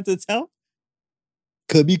was trying to tell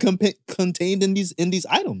could be contained in these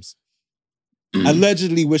items.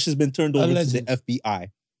 Allegedly, which has been turned over to the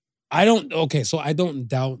FBI. I don't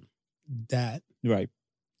doubt that. Right.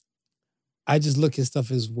 I just look at stuff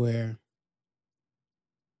as where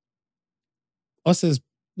us as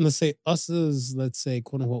let's say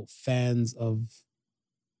quote unquote fans of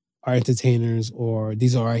our entertainers, or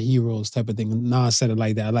these are our heroes type of thing. No, I said it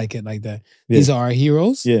like that. I like it like that. Yeah. These are our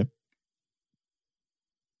heroes. Yeah.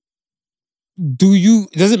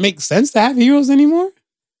 Does it make sense to have heroes anymore?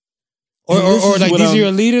 Or like these are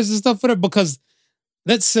your leaders and stuff for it? Because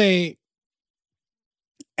let's say,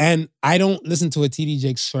 and I don't listen to a TD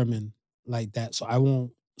Jakes sermon like that, so I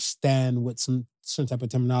won't stand with some type of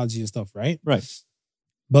terminology and stuff, right? Right.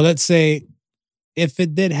 But let's say if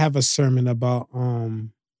it did have a sermon about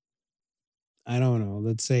I don't know,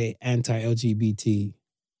 let's say anti-LGBT,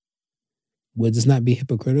 would this not be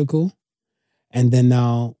hypocritical? And then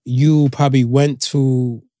now you probably went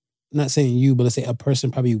to, not saying you, but let's say a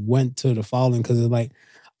person probably went to the following because it's like,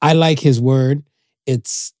 I like his word. It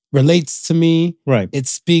relates to me. Right. It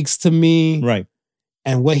speaks to me. Right.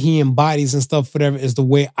 And what he embodies and stuff, whatever, is the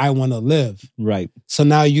way I want to live. Right. So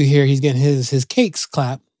now you hear he's getting his cakes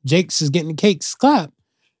clapped. Jakes is getting the cakes clapped.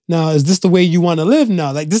 Now, is this the way you want to live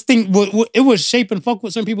now? Like this thing, it was shape and fuck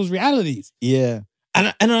with some people's realities. Yeah.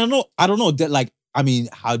 And I don't know that, like, I mean,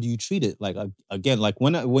 how do you treat it? Like, again, like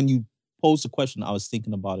when you posed the question, I was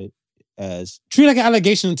thinking about it as treat it like an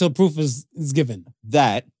allegation until proof is given.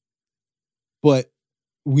 That, but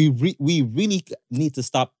we really need to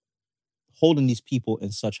stop holding these people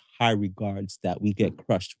in such high regards that we get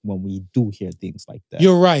crushed when we do hear things like that.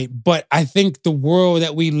 You're right, but I think the world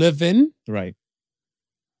that we live in, right?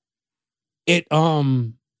 It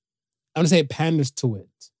I'm gonna say it panders to it.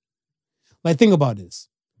 Like, think about this.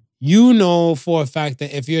 You know for a fact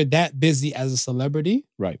that if you're that busy as a celebrity,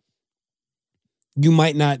 right, you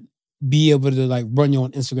might not be able to like run your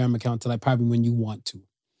own Instagram account to like probably when you want to.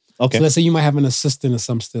 Okay. So let's say you might have an assistant or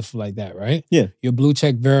some stuff like that, right? Yeah. You're blue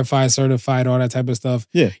check, verified, certified, all that type of stuff.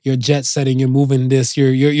 Yeah. You're jet setting, you're moving this,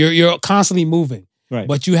 you're constantly moving. Right.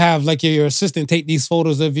 But you have like your assistant take these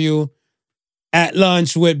photos of you at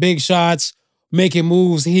lunch with big shots, making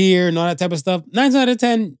moves here and all that type of stuff. 9 out of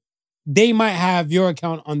 10, they might have your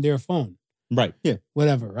account on their phone. Right. Yeah.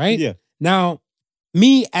 Whatever, right? Yeah. Now,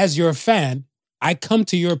 me as your fan, I come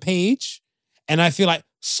to your page and I feel like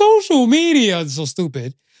social media is so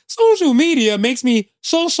stupid. Social media makes me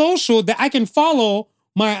so social that I can follow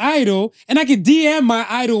my idol and I can DM my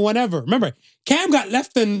idol whenever. Remember, Cam got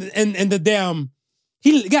left in the damn,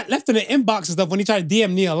 he got left in the inbox and stuff when he tried to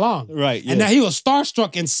DM Nia Long. Right. Yeah. And now he was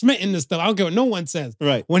starstruck and smitten and stuff. I don't care what no one says.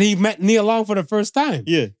 Right. When he met Nia Long for the first time.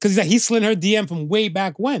 Yeah. Because he slid her DM from way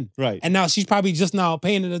back when. Right. And now she's probably just now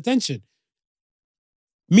paying it attention.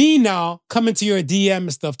 Me now coming to your DM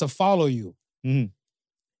and stuff to follow you. Mm-hmm.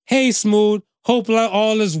 Hey, Smooth. Hope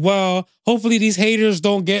all is well. Hopefully these haters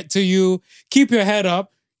don't get to you. Keep your head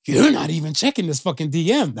up. You're not even checking this fucking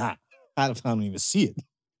DM. Nah, I don't even see it.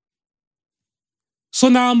 So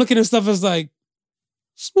now I'm looking at stuff as like,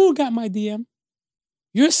 Smooth got my DM.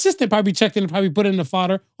 Your assistant probably checked in and probably put it in the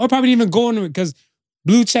fodder or probably even go into it because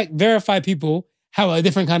blue check verified people have a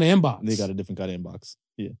different kind of inbox. They got a different kind of inbox.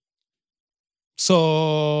 Yeah.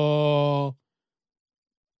 So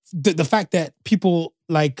the fact that people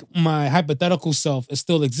like my hypothetical self is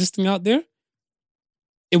still existing out there,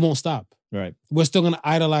 it won't stop. Right. We're still going to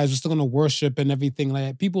idolize. We're still going to worship and everything like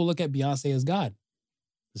that. People look at Beyonce as God.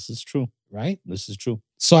 This is true. Right? This is true.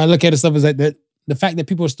 So I look at it stuff as that the fact that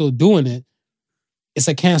people are still doing it, it's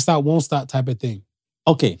a can't stop, won't stop type of thing.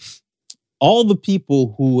 Okay. All the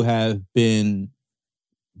people who have been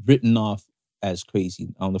written off as crazy.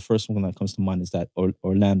 The first one that comes to mind is that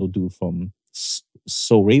Orlando dude from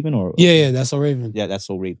So Raven or Yeah, that's So Raven. Yeah, that's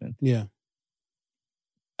So Raven. Yeah.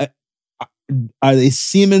 Are they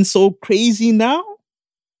seeming so crazy now?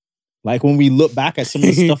 Like when we look back at some of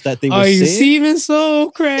the stuff that they were saying? Are you seeming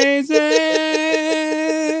so crazy?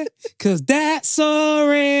 Cause that's So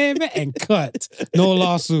Raven. And cut. No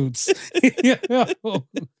lawsuits.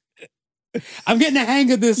 I'm getting the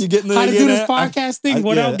hang of this. How to do this podcast thing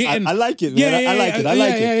without getting... I like it, man. I like it.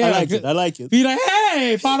 I like it. Be like,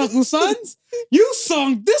 hey, Prodigal Sons, you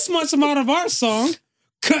sung this much amount of our song.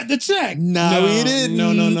 Cut the check. No, we didn't. No.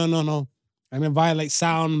 I'm going to violate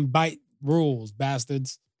sound bite rules,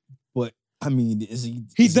 bastards. But I mean, is he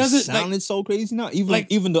doesn't sounding like, so crazy now?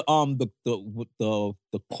 Even the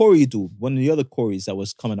Corey dude, one of the other Corys that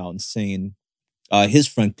was coming out and saying his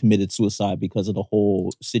friend committed suicide because of the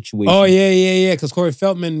whole situation. Oh yeah. Because Corey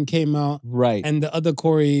Feldman came out, right, and the other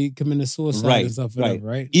Corey committed suicide and stuff, whatever,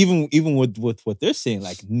 right? Even with what they're saying,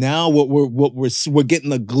 like now what we're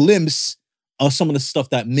getting a glimpse of some of the stuff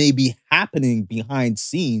that may be happening behind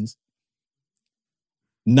scenes.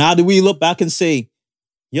 Now do we look back and say,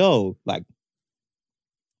 yo, like,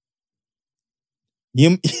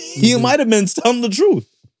 you might have been telling the truth.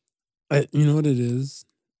 You know what it is?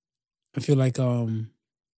 I feel like and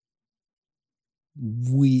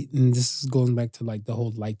this is going back to like the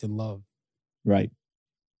whole liked and loved. Right.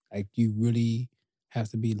 Like you really have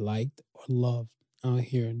to be liked or loved out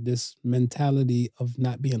here. This mentality of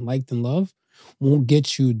not being liked and loved won't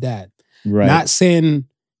get you that. Right. Not saying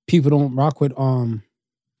people don't rock with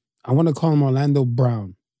I want to call him Orlando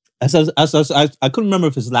Brown. I couldn't remember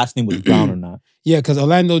if his last name was Brown or not. Yeah, because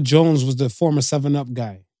Orlando Jones was the former 7-Up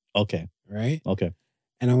guy. Okay. Right? Okay.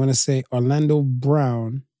 And I want to say Orlando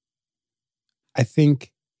Brown, I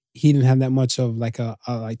think he didn't have that much of like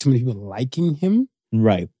like too many people liking him.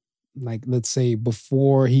 Right. Like, let's say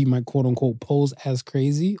before he might quote unquote pose as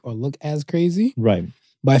crazy or look as crazy. Right.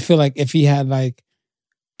 But I feel like if he had like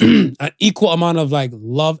an equal amount of like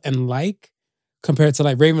love and like compared to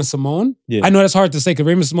like Raven Simone. Yeah. I know that's hard to say because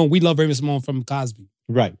Raven Simone, we love Raven Simone from Cosby.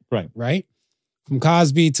 Right. From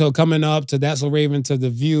Cosby to Coming Up to That's So Raven to The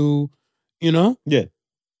View, you know? Yeah.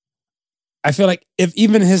 I feel like if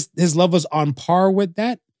even his love was on par with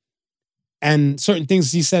that and certain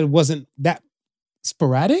things he said wasn't that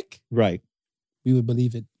sporadic, right, we would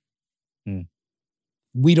believe it.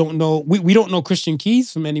 We don't know. We don't know Christian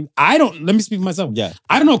Keys from any. Let me speak for myself. Yeah.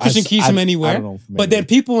 I don't know Christian Keys from anywhere. I don't know from but then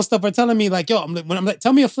people and stuff are telling me like, yo, when I'm like,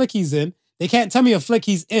 tell me a flick he's in. They can't tell me a flick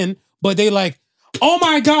he's in, but they like, oh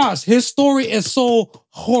my gosh, his story is so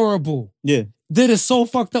horrible. Yeah. That is so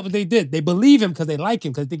fucked up what they did. They believe him because they like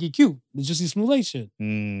him because they think he's cute. It's just his smooth shit.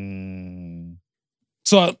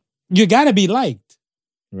 So you gotta be liked.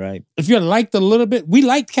 Right. If you're liked a little bit, we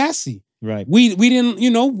liked Cassie. Right. We didn't,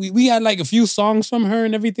 we had like a few songs from her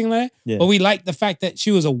and everything like that. Yeah. But we liked the fact that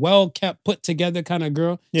she was a well-kept, put-together kind of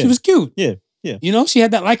girl. Yeah. She was cute. Yeah. She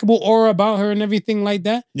had that likable aura about her and everything like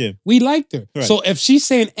that. Yeah. We liked her. Right. So if she's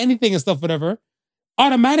saying anything and stuff, whatever,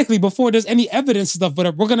 automatically before there's any evidence and stuff,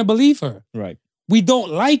 whatever, we're gonna believe her. Right. We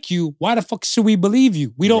don't like you. Why the fuck should we believe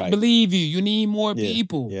you? We don't believe you. You need more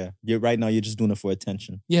people. Yeah. Right now you're just doing it for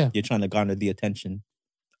attention. Yeah. You're trying to garner the attention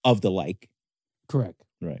of the like. Correct.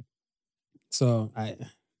 Right. So I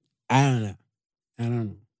don't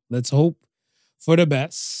know. Let's hope for the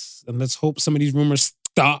best. And let's hope some of these rumors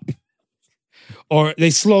stop. Or they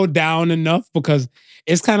slow down enough because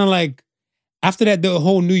it's kind of like after that, the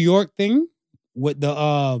whole New York thing with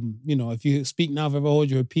the if you speak now, if ever hold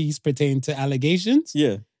your peace pertaining to allegations.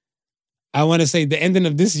 Yeah. I want to say the ending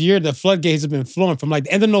of this year, the floodgates have been flowing from like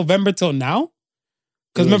the end of November till now.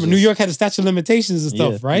 Because remember, New York had a statute of limitations and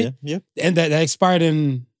stuff, right? Yeah. And that expired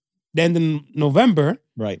in the end of November.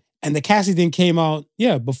 Right. And the Cassie thing came out,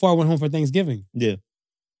 before I went home for Thanksgiving. Yeah.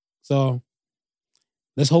 So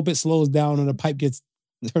let's hope it slows down and the pipe gets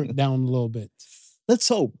turned down a little bit. Let's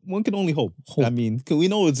hope. One can only hope. I mean, we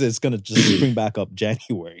know it's going to just spring back up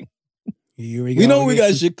January. Here we go. We know we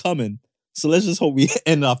got shit coming. So let's just hope we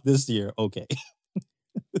end off this year. Okay.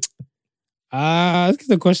 Let's get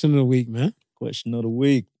the question of the week, man. Question of the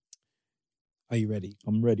week. Are you ready?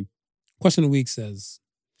 I'm ready. Question of the week says,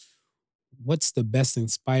 what's the best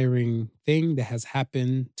inspiring thing that has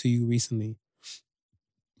happened to you recently?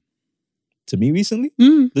 To me recently?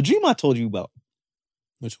 Mm. The dream I told you about.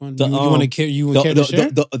 Which one? The, you want to care? You would care to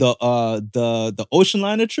share? The ocean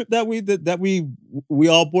liner trip that we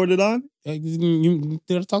all boarded on. You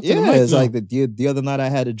talk to Yeah, the mic it's now. like the other night I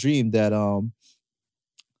had a dream that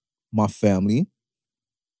my family,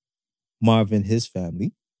 Marvin, his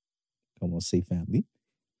family, I won't say family,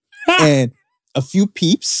 and a few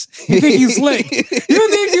peeps. You think you slick? You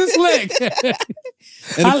think you slick?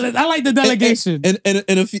 I like the delegation.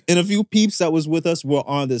 And a few peeps that was with us were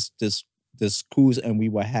on this cruise, and we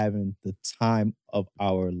were having the time of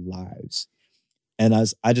our lives. And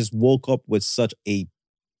I just woke up with such a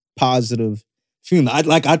positive feeling.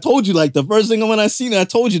 I told you, like the first thing when I seen it, I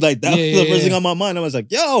told you like that was the first thing on my mind. I was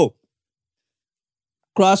like, yo,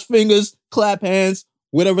 cross fingers, clap hands,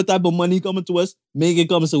 whatever type of money coming to us, make it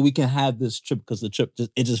come so we can have this trip, because the trip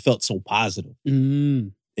just felt so positive.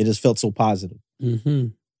 Mm. It just felt so positive. Mm-hmm.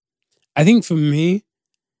 I think for me,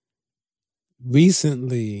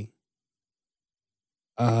 recently,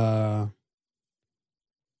 I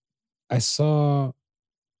saw,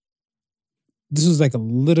 this was like a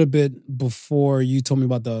little bit before you told me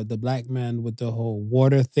about the black man with the whole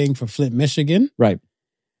water thing for Flint, Michigan. Right.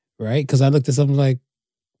 Right? Because I looked at something like,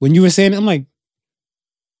 when you were saying it, I'm like,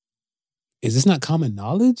 is this not common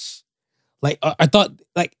knowledge? Like, I thought,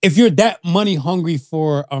 like, if you're that money hungry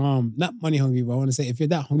for, not money hungry, but I want to say, if you're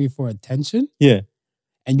that hungry for attention, yeah,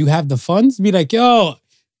 and you have the funds, be like, yo,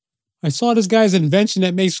 I saw this guy's invention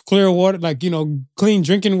that makes clear water, like, clean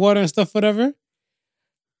drinking water and stuff, whatever.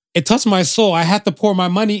 It touched my soul. I had to pour my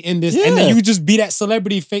money in this. Yeah. And then you just be that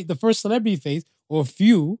celebrity face, the first celebrity face, or a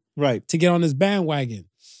few, right, to get on this bandwagon.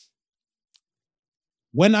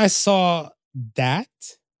 When I saw that,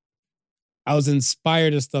 I was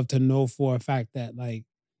inspired and stuff to know for a fact that, like,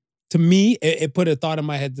 to me, it put a thought in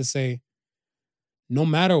my head to say, no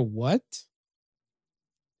matter what,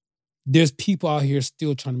 there's people out here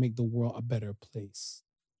still trying to make the world a better place.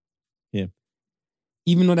 Yeah.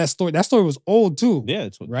 Even though that story was old too. Yeah,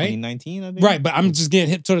 it's right? 2019, I think. Right, but I'm just getting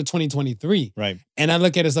hip to the 2023. Right. And I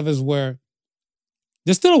look at it stuff as where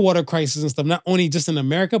there's still a water crisis and stuff, not only just in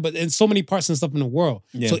America, but in so many parts and stuff in the world.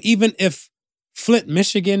 Yeah. So even if Flint,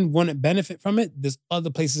 Michigan wouldn't benefit from it, there's other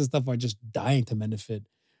places and stuff are just dying to benefit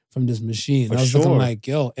from this machine. For I was looking like,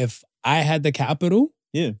 yo, if I had the capital,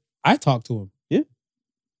 I talk to him. Yeah.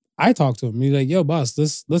 I talk to him. He's like, yo, boss,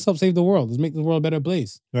 let's help save the world. Let's make the world a better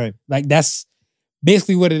place. Right. Like, that's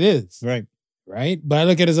basically what it is. Right. Right? But I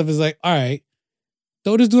look at it as like, all right,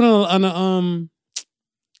 throw this dude on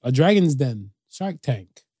a Dragon's Den, Shark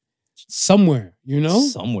Tank. Somewhere,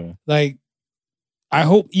 Somewhere. Like, I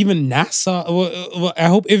hope even NASA, I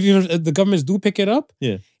hope if the governments do pick it up,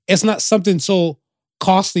 it's not something so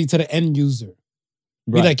costly to the end user.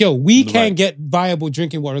 Right. Be like, yo, we can't get viable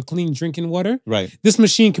drinking water, clean drinking water. Right. This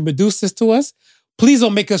machine can produce this to us. Please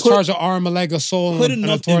don't make us charge an arm, a leg, a soul, put and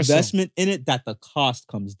enough a torso. investment in it that the cost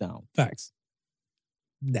comes down. Facts.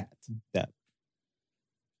 That.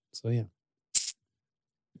 So yeah.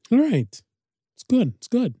 All right. It's good. It's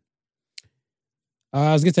good.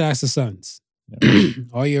 Let's get to Ask the Sons.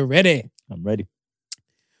 Are you ready? I'm ready.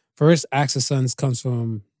 First Ask the Sons comes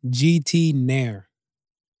from Gtnair.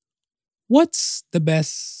 What's the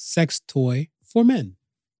best sex toy for men?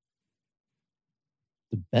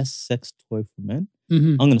 The best sex toy for men?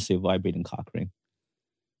 Mm-hmm. I'm going to say vibrating cock ring.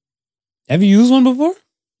 Have you used one before?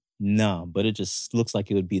 No, but it just looks like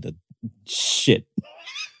it would be the shit.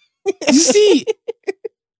 You see,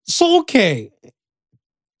 so okay.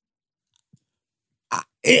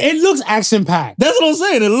 It looks action-packed. That's what I'm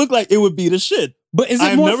saying. It looked like it would be the shit. But is it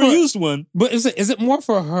I've never used one. But is it more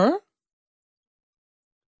for her?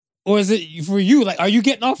 Or is it for you? Like, are you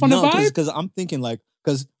getting off on the vibe? Because I'm thinking like,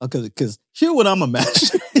 because here's what I'm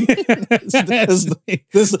imagining.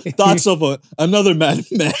 this thoughts of another man.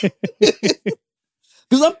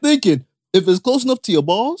 Because I'm thinking, if it's close enough to your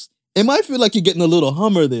balls, it might feel like you're getting a little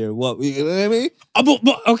Hummer there. What, you know what I mean?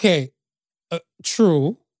 But okay.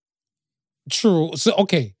 True. So,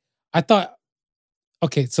 okay. I thought,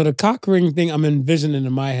 okay, so the cock ring thing I'm envisioning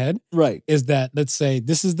in my head, right, is that, let's say,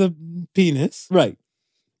 this is the penis. Right.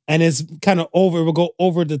 And it's kind of over, it will go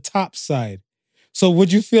over the top side. So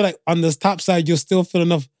would you feel like on this top side, you'll still feel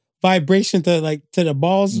enough vibration to the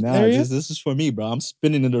balls area? This is for me, bro. I'm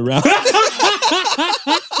spinning it around.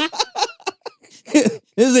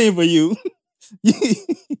 This ain't for you.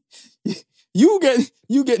 You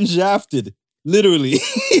getting shafted, literally.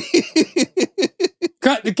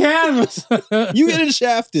 Cut the cameras. You getting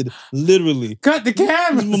shafted, literally. Cut the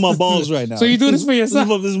cameras. This is my balls right now. So you do this for yourself?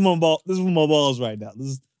 This is my balls right now. This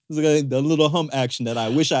is like the little hum action that I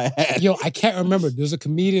wish I had. Yo, I can't remember. There's a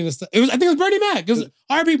comedian and stuff. I think it was Bernie Mac. It was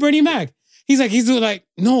R.B. Bernie Mac. He's doing like,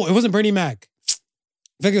 no, it wasn't Bernie Mac.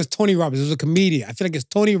 feel like it was Tony Roberts. It was a comedian. I feel like it's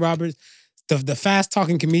Tony Roberts, the fast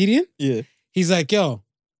talking comedian. Yeah. He's like, yo,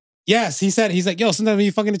 yes, he's like, yo, sometimes when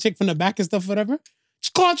you fucking a chick from the back and stuff, whatever,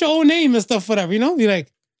 just call out your own name and stuff, whatever, you know? You're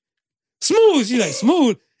like, Smooth. She's like,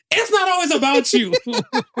 Smooth. It's not always about you.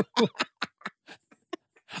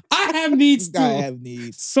 I have needs too. I have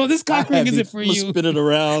needs. So this cock ring isn't for you. Spin it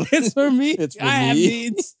around. It's for me. It's for I me. have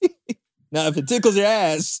needs. Now, if it tickles your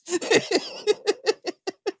ass,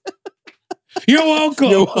 You're welcome.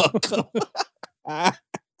 you're welcome.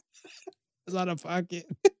 It's out of pocket.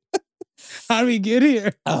 How do we get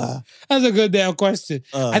here? That's a good damn question.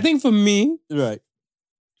 I think for me, Right.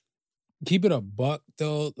 keep it a buck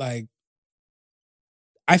though. Like,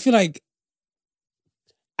 I feel like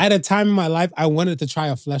at a time in my life, I wanted to try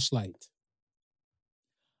a fleshlight.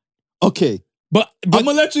 Okay. But I'm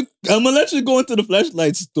gonna let you go into the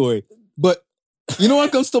flashlight story. But you know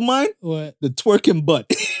what comes to mind? what? The twerking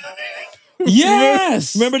butt.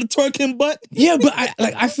 Yes. Remember the twerking butt? Yeah, but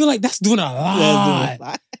I feel like that's doing a lot.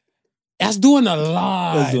 That's doing a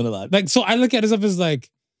lot. That's doing a lot. Like, so I look at it as like,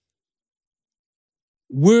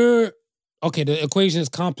 the equation is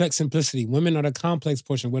complex simplicity. Women are the complex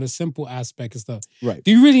portion, we're the simple aspect and stuff. Right. Do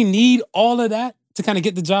you really need all of that to kind of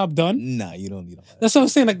get the job done? Nah, you don't need all that. That's what I'm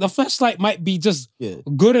saying. Like, the fleshlight might be just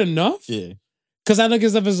good enough. Yeah. Because I look at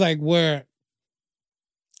stuff as like where,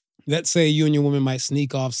 let's say you and your woman might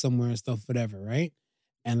sneak off somewhere and stuff, whatever, right?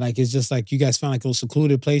 And like, it's just like you guys found like a little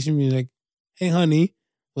secluded place and you're like, hey, honey,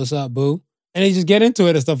 what's up, boo? And they just get into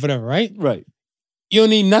it and stuff, whatever, right? Right. You don't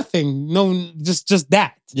need nothing. No, just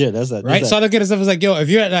that. Yeah, that's that. Right? So I look at stuff as like, yo, if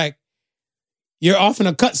you're at like, you're off in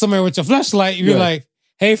a cut somewhere with your fleshlight, you're like,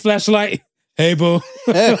 hey, fleshlight, hey, boo.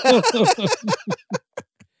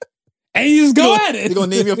 And you just go at it. You gonna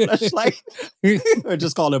name your flashlight? Or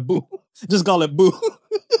just call it boo? Just call it boo.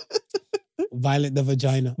 Violet the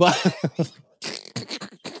vagina.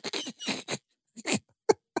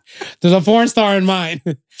 There's a porn star in mine.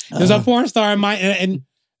 There's a porn star in mine. And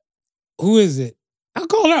who is it? I'll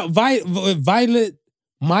call her out. Violet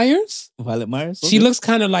Myers. Violet Myers? She looks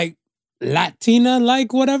kind of like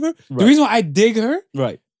Latina-like, whatever. Right. The reason why I dig her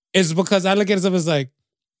Right. is because I look at it as like,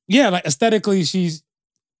 yeah, like aesthetically, she's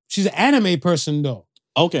an anime person though.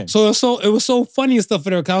 Okay. So it was so funny and stuff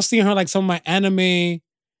for her. Cause I was seeing her like some of my anime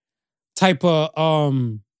type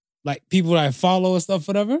of like people that I follow and stuff,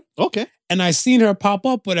 whatever. Okay. And I seen her pop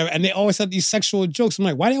up, whatever, and they always have these sexual jokes. I'm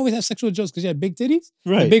like, why do they always have sexual jokes? Because she had big titties,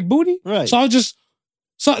 Right. and big booty. Right. So I was just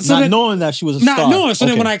Not then, knowing that she was a not star. knowing. So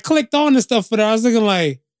then when I clicked on and stuff for her, I was looking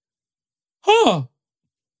like, huh.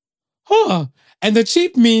 And the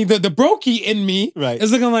cheap me, the brokey in me, Right.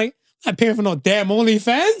 is looking like, I'm not paying for no damn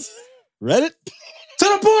OnlyFans. Reddit? To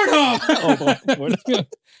the Pornhub.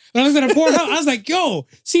 When I was at a Pornhub, I was like, yo,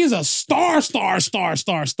 she is a star.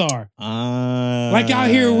 Like out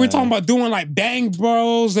here, we're talking about doing like Bang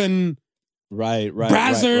Bros and right.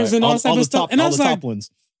 Brazzers and all that type of stuff. And I was like, top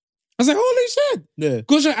ones. I was like, holy shit. Yeah.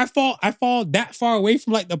 Because I fall that far away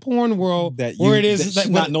from like the porn world where it is that's like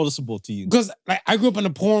not noticeable to you. Because like I grew up in the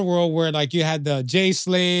porn world where like you had the J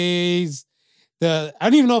Slays, I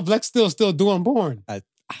don't even know if Lex still doing porn. I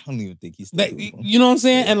don't even think he's like, you know what I'm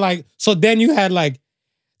saying? Yeah. And like, so then you had like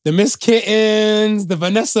the Miss Kittens, the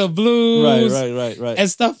Vanessa Blues, right, and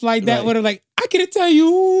stuff like that. Where like I couldn't tell you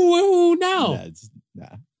who now.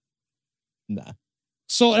 Nah.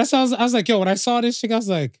 So that's how I was like, yo, when I saw this chick, I was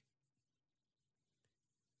like,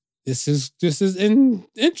 this is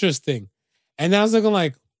interesting. And I was looking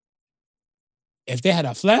like, if they had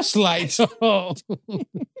a flashlight,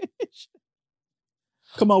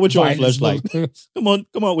 come out with your own flashlight.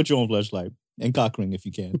 Come out with your own flashlight and cock ring if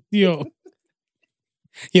you can. Yo,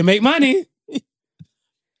 you make money.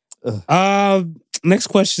 Next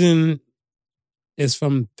question is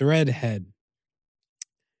from ThreadHead.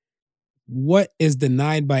 What is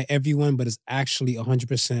denied by everyone but is actually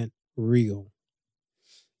 100% real?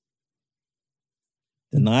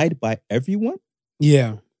 Denied by everyone?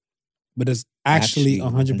 Yeah, but it's actually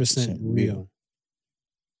 100% real.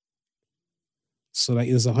 So like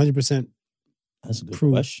it's 100%. That's a good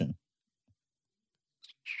question.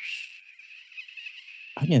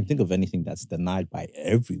 I can't think of anything that's denied by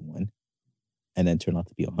everyone and then turn out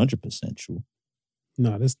to be 100% true.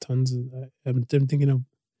 No, there's tons of. I'm thinking of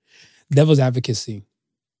devil's advocacy.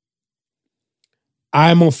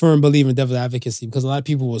 I'm a firm believer in devil's advocacy because a lot of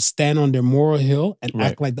people will stand on their moral hill and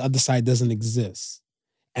act like the other side doesn't exist.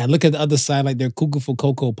 And look at the other side like they're cuckoo for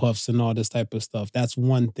Cocoa Puffs and all this type of stuff. That's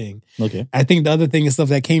one thing. Okay. I think the other thing and stuff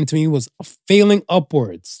that came to me was failing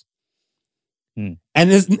upwards. And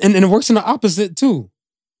it works in the opposite too.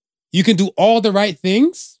 You can do all the right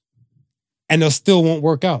things and they still won't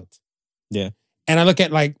work out. Yeah. And I look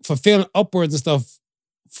at like for feeling upwards and stuff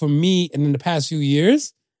for me and in the past few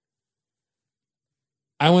years,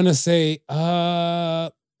 I want to say,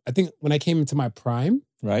 I think when I came into my prime,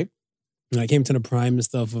 Right. when I came to the prime and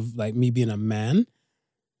stuff of like me being a man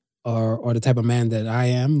or the type of man that I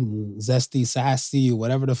am, zesty, sassy,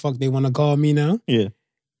 whatever the fuck they want to call me now. Yeah.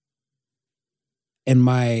 In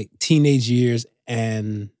my teenage years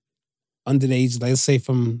and under the age, let's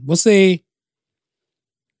say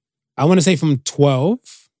I want to say from 12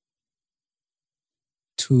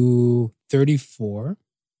 to 34,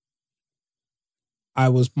 I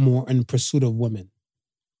was more in pursuit of women.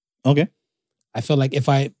 Okay. I felt like if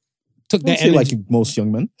I took that Say energy, like most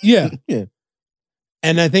young men. yeah. Yeah.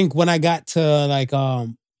 And I think when I got to like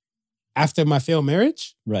after my failed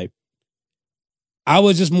marriage, Right. I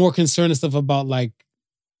was just more concerned and stuff about like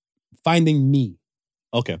finding me.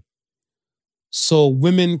 Okay. So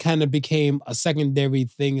women kind of became a secondary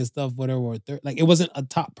thing and stuff, whatever. Or like it wasn't a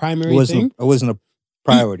top primary thing. It wasn't a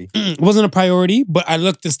priority. It wasn't a priority, but I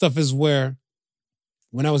looked at stuff as where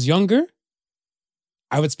when I was younger,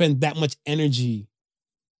 I would spend that much energy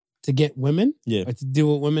to get women, or to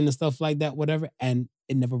deal with women and stuff like that, whatever, and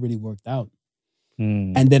it never really worked out.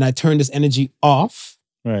 And then I turned this energy off.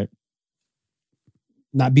 Right.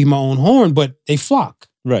 Not be my own horn, but they flock.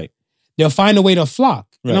 Right. They'll find a way to flock.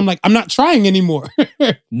 Right. And I'm like, I'm not trying anymore.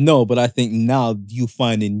 No, but I think now you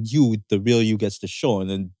find in you, the real you gets to show, and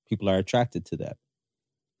then people are attracted to that.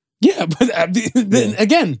 Yeah, but then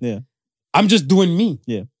again, I'm just doing me.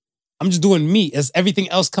 Yeah. I'm just doing me. As everything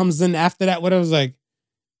else comes in after that, what I was like,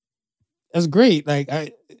 that's great. Like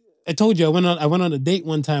I told you, I went on a date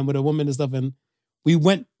one time with a woman and stuff, and we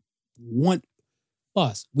went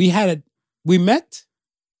we met,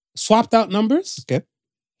 swapped out numbers. Okay.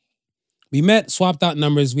 We met, swapped out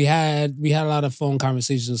numbers. We had a lot of phone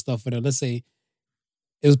conversations and stuff with her. Let's say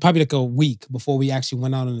it was probably like a week before we actually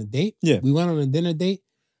went out on a date. Yeah. We went on a dinner date.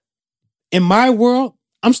 In my world,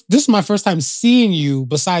 this is my first time seeing you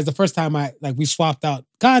besides the first time we swapped out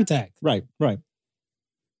contact. Right, right.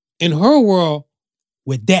 In her world,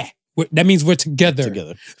 we're that. That means we're together.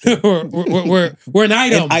 We're an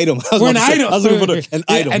item. An item. We're an item. I was looking for an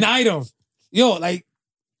item. An item. Yo, like,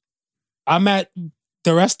 I'm at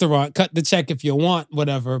the restaurant, cut the check if you want,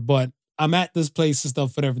 whatever, but I'm at this place and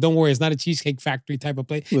stuff, whatever. Don't worry, it's not a Cheesecake Factory type of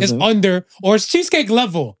place. It's under, or it's cheesecake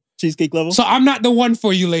level. Cheesecake level? So I'm not the one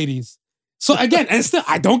for you ladies. So again, and still,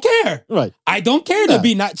 I don't care. Right. I don't care to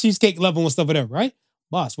be not cheesecake level and stuff, whatever, right?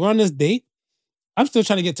 Boss, we're on this date. I'm still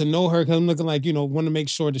trying to get to know her because I'm looking like, want to make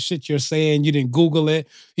sure the shit you're saying, you didn't Google it.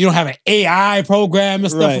 You don't have an AI program and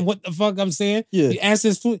stuff. Right. And what the fuck I'm saying? Yeah. You answer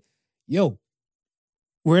this food. Yo,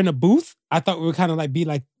 we're in a booth. I thought we would kind of like be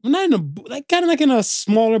like, we're not in a booth, like kind of like in a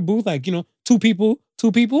smaller booth, like, two people.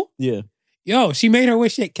 Yeah. Yo, she made her way.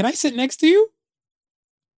 Shit, can I sit next to you?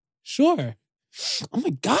 Sure. Oh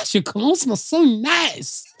my gosh, your cologne smells so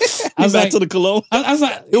nice. I was back like, to the cologne. I was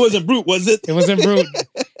like, it wasn't brute, was it? It wasn't brute.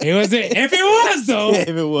 It wasn't. If it was though, if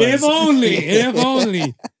it was, if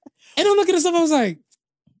only. And I'm looking at stuff. I was like,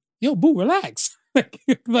 yo, boo, relax.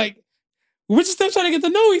 like we're just still trying to get to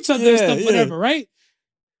know each other and stuff, whatever, right?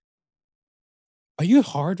 Are you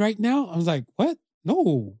hard right now? I was like, what?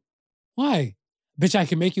 No. Why? Bitch, I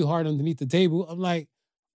can make you hard underneath the table. I'm like,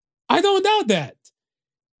 I don't doubt that.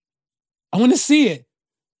 I want to see it.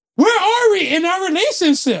 Where are we in our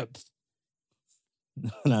relationship?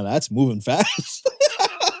 Now that's moving fast.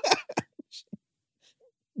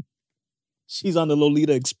 She's on the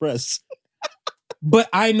Lolita Express. But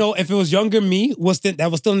I know if it was younger me, that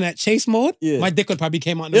was still in that chase mode, my dick would probably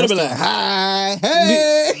came out. It'll be like, hi,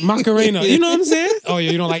 hey. Macarena. You know what I'm saying? Oh,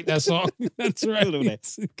 yeah, you don't like that song. That's right.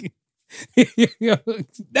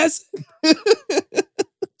 That's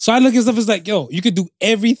So I look at stuff as like, yo, you could do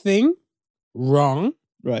everything wrong,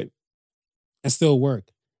 right, and still work.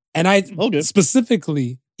 And I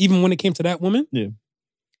specifically, even when it came to that woman,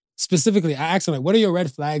 specifically, I asked her like, "What are your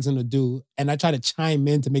red flags in the dude?" And I try to chime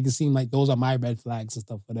in to make it seem like those are my red flags and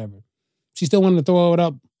stuff, whatever. She still wanted to throw it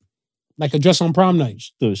up like a dress on prom night.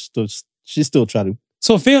 She still try to.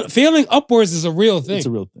 So failing upwards is a real thing. It's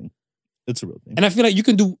a real thing. It's a real thing. And I feel like you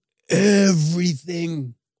can do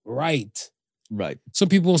everything right. Right. Some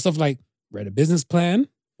people and stuff like read a business plan,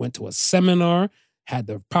 went to a seminar, had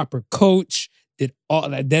the proper coach, did all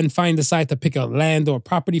that, then decide to pick a land or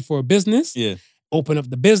property for a business, open up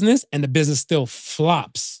the business, and the business still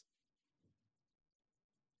flops.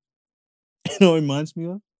 You know what it reminds me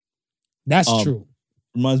of? That's true.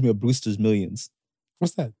 Reminds me of Brewster's Millions.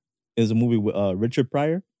 What's that? It was a movie with Richard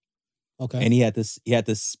Pryor. Okay. And he had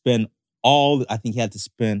to spend I think he had to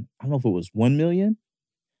spend, I don't know if it was $1 million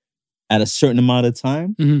at a certain amount of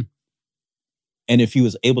time. Mm-hmm. And if he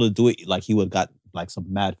was able to do it, like he would have got like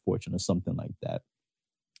some mad fortune or something like that.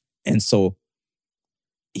 And so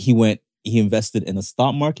he invested in the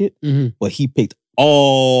stock market, but he picked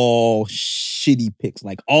all shitty picks,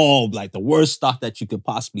 like all like the worst stock that you could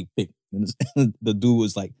possibly pick. And the dude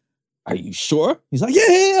was like, "Are you sure?" He's like,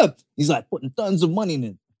 yeah. He's like putting tons of money in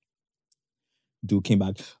it. Dude came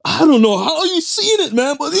back, "I don't know how you seen it,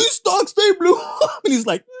 man, but these stocks, they blew up." And he's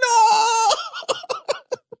like, "No."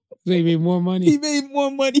 He made more money. He made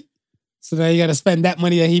more money. So now you got to spend that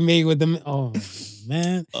money that he made with them. Oh,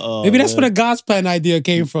 man. Maybe that's where the God's plan idea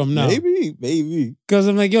came from now. Maybe. Because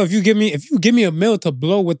I'm like, yo, if you give me $1 million to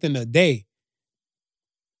blow within a day,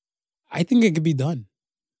 I think it could be done.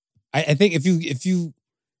 I think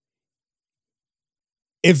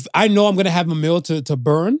if I know I'm going to have $1 million to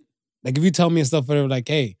burn, like if you tell me and stuff, whatever, like,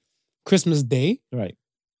 hey, Christmas Day, right?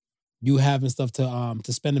 You having stuff to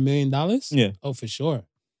spend $1 million? Yeah. Oh, for sure.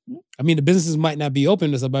 I mean, the businesses might not be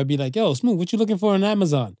open to stuff, but I'd be like, yo, Smooth, what you looking for on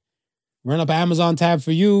Amazon? Run up an Amazon tab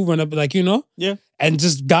for you, run up, like, Yeah. And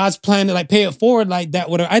just God's plan to like pay it forward like that,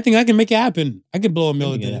 whatever. I think I can make it happen. I could blow $1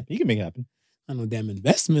 million. You can make it happen. I know damn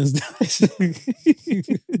investments. Let's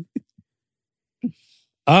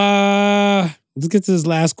get to this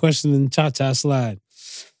last question in Cha-Cha Slide.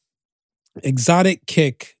 Exotic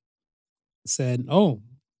Kick said,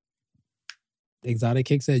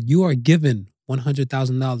 you are given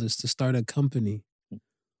 $100,000 to start a company.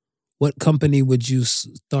 What company would you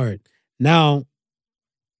start? Now,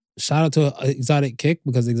 shout out to Exotic Kick,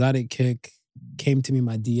 because Exotic Kick came to me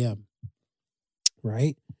my DM,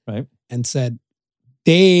 right? Right. And said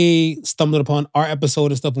they stumbled upon our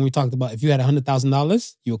episode and stuff when we talked about if you had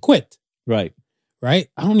 $100,000, you'll quit. Right. Right?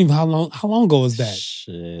 I don't even how long ago was that?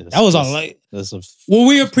 Shit, that was all like. Well,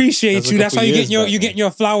 we appreciate you. That's how you getting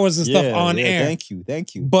your flowers and stuff on air.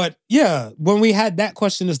 Thank you. But yeah, when we had that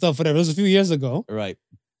question and stuff, whatever, it was a few years ago. Right.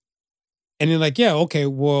 And they're like, yeah, okay,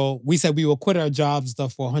 well, we said we will quit our jobs and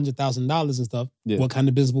stuff for $100,000 and stuff. Yeah. What kind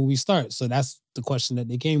of business will we start? So that's the question that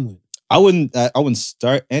they came with. I wouldn't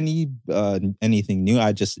start anything new.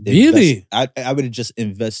 I just really I would have just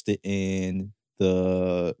invested in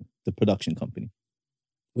the production company.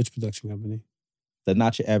 Which production company? The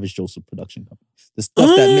Not Your Average Joseph production company. The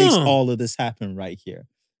stuff that makes all of this happen right here.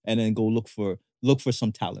 And then go look for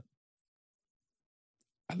some talent.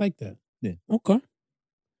 I like that. Yeah. Okay.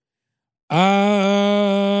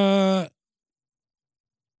 I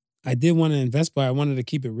did want to invest, but I wanted to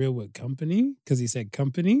keep it real with company because he said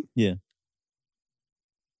company. Yeah.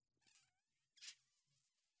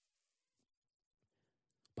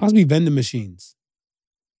 Possibly vending machines.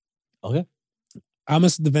 Okay. I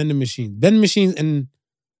must the vending machine. Vending machines and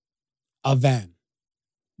a van.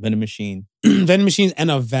 Vending machine. Vending machines and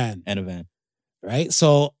a van. And a van. Right?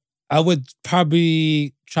 So I would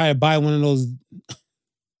probably try to buy one of those.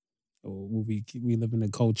 We live in a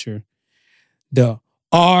culture. The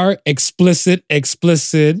R explicit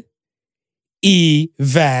E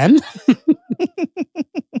van.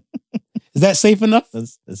 Is that safe enough?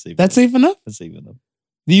 That's safe. That's safe enough? That's safe enough.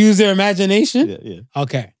 Do you use their imagination? Yeah.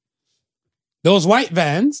 Okay. Those white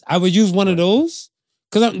vans, I would use one of those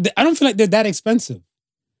because I don't feel like they're that expensive.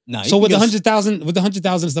 Nah, so with the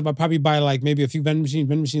 $100,000 stuff, I'd probably buy like maybe a few vending machines.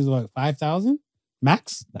 Vending machines are like 5,000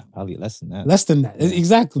 max. Nah, probably less than that. Less than that, yeah.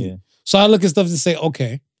 Exactly. Yeah. So I look at stuff to say,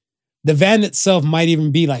 okay, the van itself might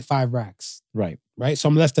even be like 5 racks. Right. So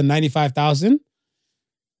I'm left to 95,000,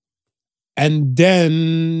 and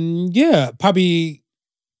then probably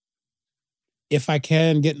if I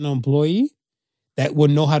can get an employee that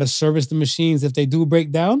would know how to service the machines if they do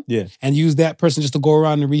break down. Yeah. And use that person just to go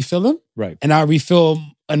around and refill them. Right. And I refill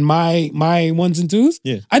on my ones and twos.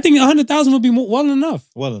 Yeah. I think 100,000 would be well enough.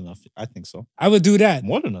 Well enough. I think so. I would do that.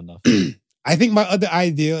 More than enough. I think my other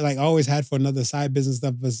idea, like I always had for another side business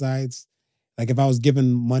stuff besides, like if I was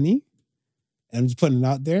given money and I'm just putting it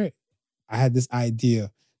out there, I had this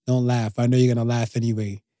idea. Don't laugh. I know you're going to laugh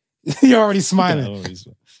anyway. You're already smiling.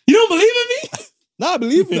 You don't believe in me? No, I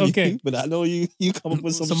believe in okay. you, but I know you come up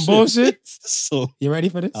with some bullshit. So you ready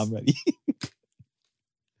for this? I'm ready.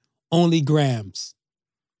 Only grams.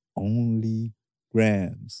 Only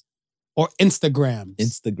grams. Or Instagrams.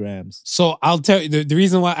 Instagrams. So I'll tell you the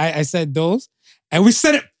reason why I said those, and we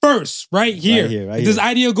said it first, right here. If this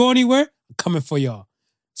idea go anywhere, I'm coming for y'all.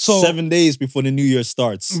 So 7 days before the new year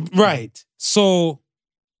starts. Right. So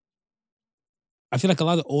I feel like a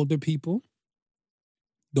lot of older people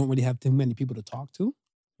don't really have too many people to talk to.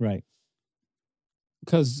 Right.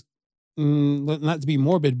 Because, not to be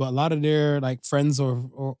morbid, but a lot of their like friends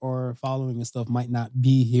or following and stuff might not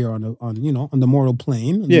be here on the mortal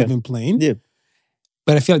plane, on the living plane. Yeah.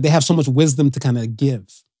 But I feel like they have so much wisdom to kind of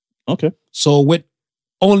give. Okay. So with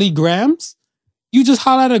only grams, you just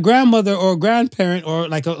holler at a grandmother or a grandparent or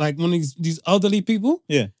like one of these elderly people.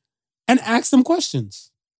 Yeah. And ask them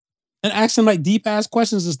questions. And ask them like deep ass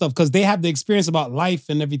questions and stuff because they have the experience about life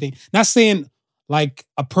and everything. Not saying like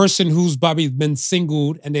a person who's probably been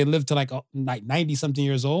singled and they live to like 90 something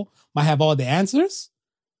years old might have all the answers,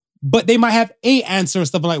 but they might have a answer and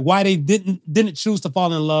stuff like why they didn't choose to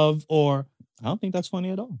fall in love or. I don't think that's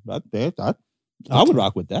funny at all. I would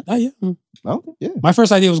rock with that. Oh yeah. Yeah. My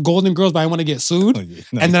first idea was Golden Girls, but I want to get sued. Oh, yeah.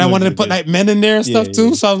 And then I wanted to put like men in there and stuff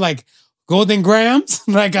too. So I'm like, Golden Grams?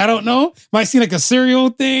 Like, I don't know. Might seem like a cereal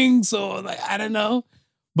thing. So like, I don't know.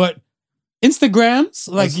 But Instagrams,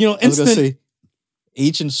 like, I was instant. gonna say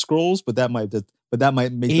ancient scrolls, but that might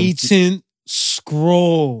make ancient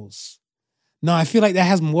scrolls. No, I feel like that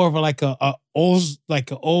has more of a old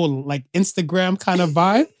Instagram kind of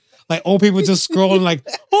vibe. Like old people just scrolling like,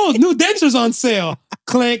 oh, new dentures on sale.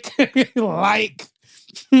 Click, like,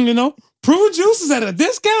 Prune juice is at a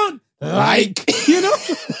discount. Like,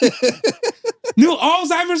 new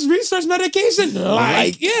Alzheimer's research medication.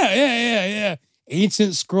 Like, yeah.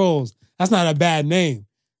 Ancient scrolls. That's not a bad name.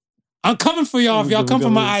 I'm coming for y'all if y'all come for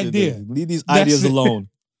my idea. Leave these ideas alone.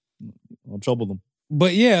 I'll trouble them.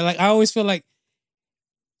 But yeah, like I always feel like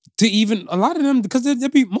to even a lot of them because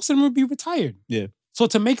most of them would be retired. Yeah. So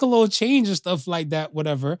to make a little change and stuff like that,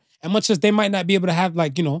 whatever, and much as they might not be able to have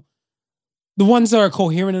like, the ones that are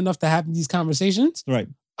coherent enough to have these conversations. Right.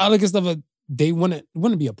 I look at stuff they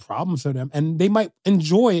wouldn't be a problem for them. And they might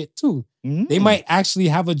enjoy it too. Mm-hmm. They might actually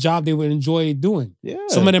have a job they would enjoy doing. Yeah.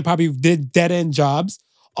 Some of them probably did dead-end jobs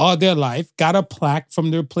all their life, got a plaque from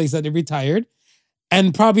their place that they retired,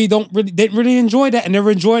 and probably didn't really enjoy that and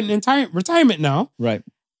never enjoyed an entire retirement now. Right.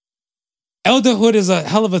 Elderhood is a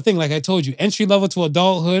hell of a thing, like I told you. Entry level to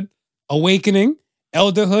adulthood, awakening,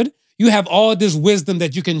 elderhood. You have all this wisdom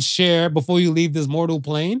that you can share before you leave this mortal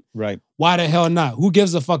plane. Right. Why the hell not? Who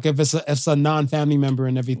gives a fuck if it's a non-family member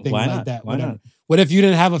and everything Why like not? that? Why not? What if you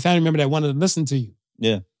didn't have a family member that wanted to listen to you?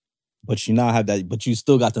 Yeah. But you now have that, but you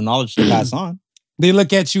still got the knowledge to pass on. They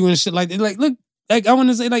look at you and shit like, look, like I want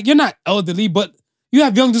to say, like, you're not elderly, but you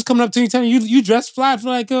have young just coming up to you telling you dress fly for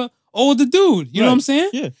like a older dude. You know what I'm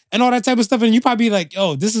saying? Yeah. And all that type of stuff. And you probably like,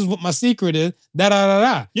 oh, this is what my secret is.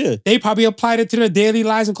 Da. Yeah. They probably applied it to their daily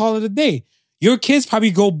lives and call it a day. Your kids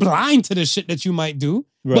probably go blind to the shit that you might do,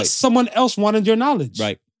 but someone else wanted your knowledge.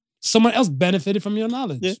 Right. Someone else benefited from your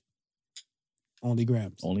knowledge. Yeah. Only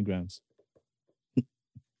grams.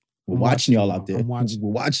 We're watching y'all out there. We're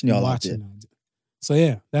watching y'all out there. So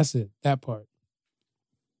yeah, that's it. That part.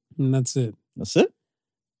 And that's it. That's it?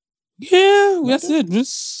 Yeah, that's it.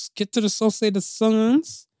 Just get to the So Say the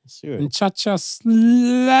Sons. Sure. And cha-cha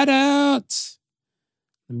slide out.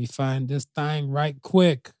 Let me find this thing right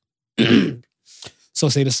quick. So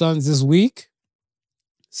Say the Sons this week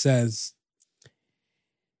says,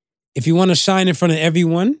 if you want to shine in front of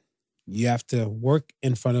everyone, you have to work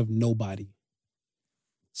in front of nobody.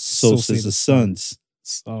 So says the Sons.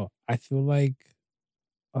 So I feel like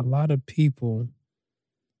a lot of people,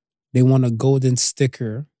 they want a golden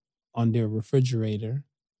sticker on their refrigerator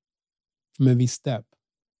from every step.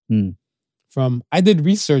 I did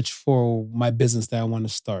research for my business that I want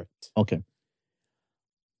to start. Okay.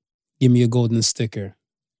 Give me a golden sticker.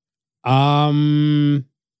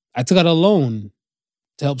 I took out a loan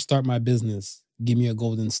to help start my business. Give me a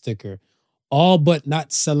golden sticker. All but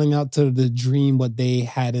not selling out to the dream what they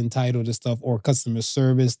had entitled to stuff or customer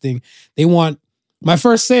service thing. They want my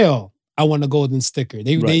first sale. I want a golden sticker.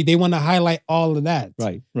 They want to highlight all of that.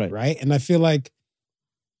 Right. And I feel like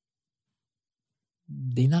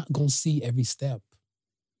they're not gonna see every step.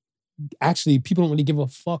 Actually, people don't really give a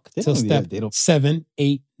fuck till step 7,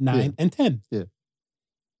 8, 9, and 10. Yeah.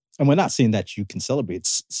 And we're not saying that you can celebrate.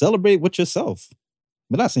 Celebrate with yourself.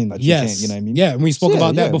 We're not saying that you can't, you know what I mean? Yeah, and we spoke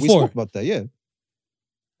about that before. We spoke about that, yeah.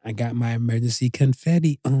 I got my emergency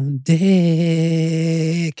confetti on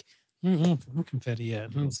deck. Where confetti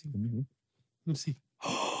at? Let me see.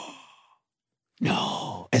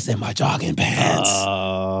 No, it's in my jogging pants.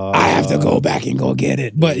 I have to go back and go get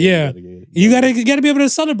it. But yeah, you gotta be able to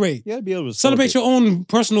celebrate. You gotta be able to celebrate your own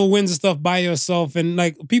personal wins and stuff by yourself. And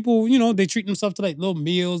like people, they treat themselves to like little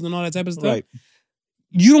meals and all that type of stuff. Right.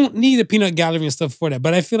 You don't need a peanut gallery and stuff for that.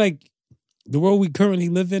 But I feel like the world we currently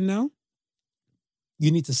live in now,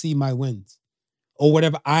 you need to see my wins or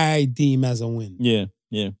whatever I deem as a win. Yeah.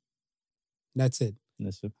 That's it.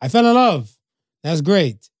 I fell in love. That's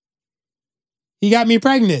great. He got me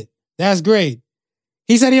pregnant. That's great.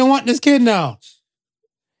 He said he don't want this kid now.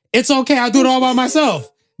 It's okay. I'll do it all by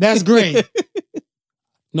myself. That's great.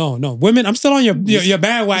 No. Women, I'm still on your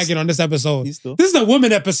bandwagon on this episode. This is a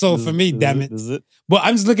woman episode for me, damn it. Is it? But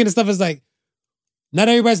I'm just looking at stuff as like, not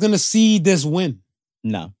everybody's going to see this win.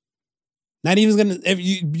 No. Not even going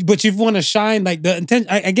to, but you want to shine, like the attention.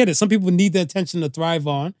 I get it. Some people need the attention to thrive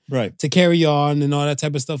on. Right. To carry on and all that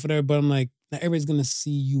type of stuff for there. But I'm like, not everybody's going to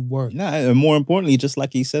see you work. Nah, and more importantly, just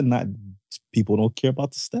like he said, people don't care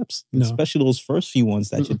about the steps. No. Especially those first few ones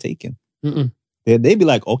that you're taking. They'd be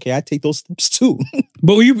like, okay, I take those steps too.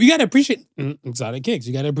 But you got to appreciate exotic kicks.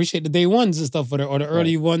 You got to appreciate the day ones and stuff, or the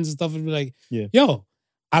early ones and stuff. And be like, yo,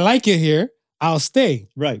 I like it here. I'll stay.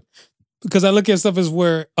 Right. Because I look at stuff as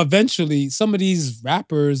where eventually some of these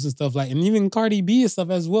rappers and stuff like, and even Cardi B and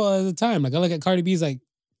stuff as well at the time. Like I look at Cardi B's like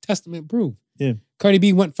testament proof. Yeah. Cardi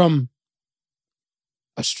B went from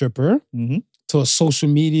a stripper to a social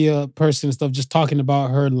media person and stuff, just talking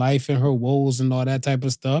about her life and her woes and all that type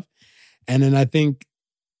of stuff. And then I think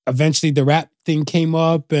eventually the rap thing came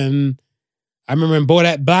up, and I remember in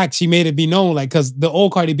Bodak Black, she made it be known, like, because the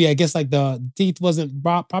old Cardi B, I guess, like, the teeth wasn't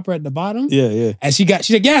proper at the bottom. Yeah. And she's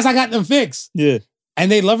like, yes, I got them fixed. Yeah.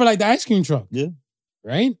 And they love her like the ice cream truck. Yeah.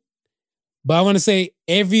 Right? But I want to say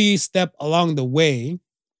every step along the way,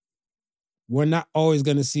 we're not always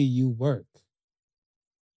going to see you work.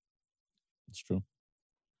 It's true.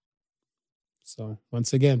 So,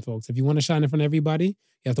 once again, folks, if you want to shine in front of everybody,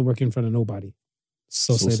 you have to work in front of nobody.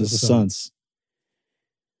 So say the Sons.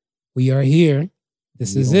 We are here.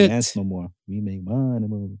 This is it. We don't dance no more. We make money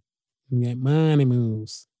moves. We make money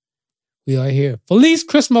moves. We are here. Feliz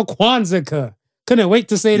Christmas Kwanzaa. Couldn't wait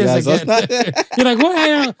to say this again. You're like,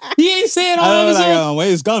 what? He ain't saying all of this.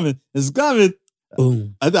 Wait, it's coming. It's coming.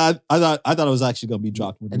 Boom. I thought it was actually gonna be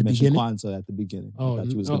dropped when you mentioned Kwanzaa at the beginning. Oh, I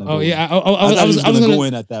thought you was gonna go in. Yeah. I was gonna go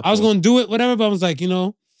in at that point. I was gonna do it, whatever, but I was like,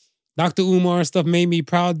 Dr. Umar and stuff made me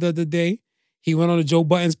proud the other day. He went on the Joe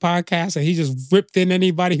Budden's podcast and he just ripped in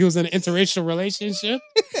anybody who was in an interracial relationship.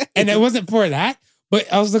 And it wasn't for that.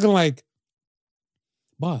 But I was looking like,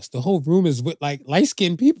 boss, the whole room is with like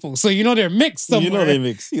light-skinned people. So they're mixed somewhere. They're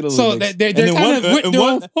mixed. So they're kind of with their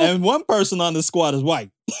own. And one person on the squad is white.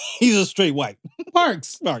 He's a straight white.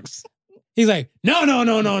 Parks. He's like, no.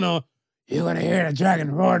 You're going to hear the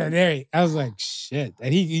dragon roar today. I was like, shit.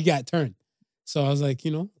 And he got turned. So I was like,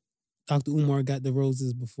 Dr. Umar got the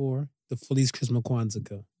roses before the Feliz Christmas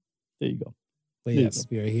Kwanzaa. There you go. But yes,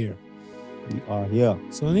 we are here. We are here.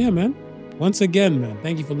 So yeah, man. Once again, man,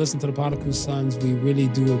 thank you for listening to the Particle Sons. We really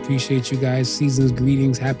do appreciate you guys. Season's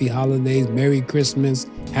greetings, happy holidays, Merry Christmas,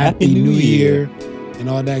 Happy New Year, and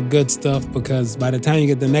all that good stuff. Because by the time you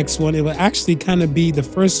get the next one, it will actually kind of be the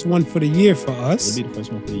first one for the year for us. It'll be the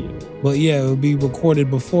first one for the year. But yeah, it will be recorded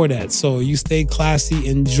before that. So you stay classy,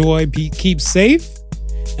 enjoy, keep safe.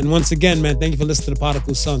 And once again, man, thank you for listening to the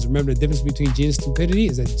Particle Sons. Remember, the difference between genius and stupidity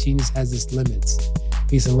is that genius has its limits.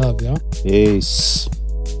 Peace and love, y'all. Peace.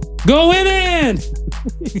 Go women!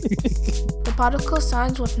 The Particle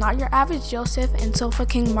Sons with Not Your Average Joseph and Sofa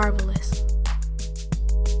King Marvelous.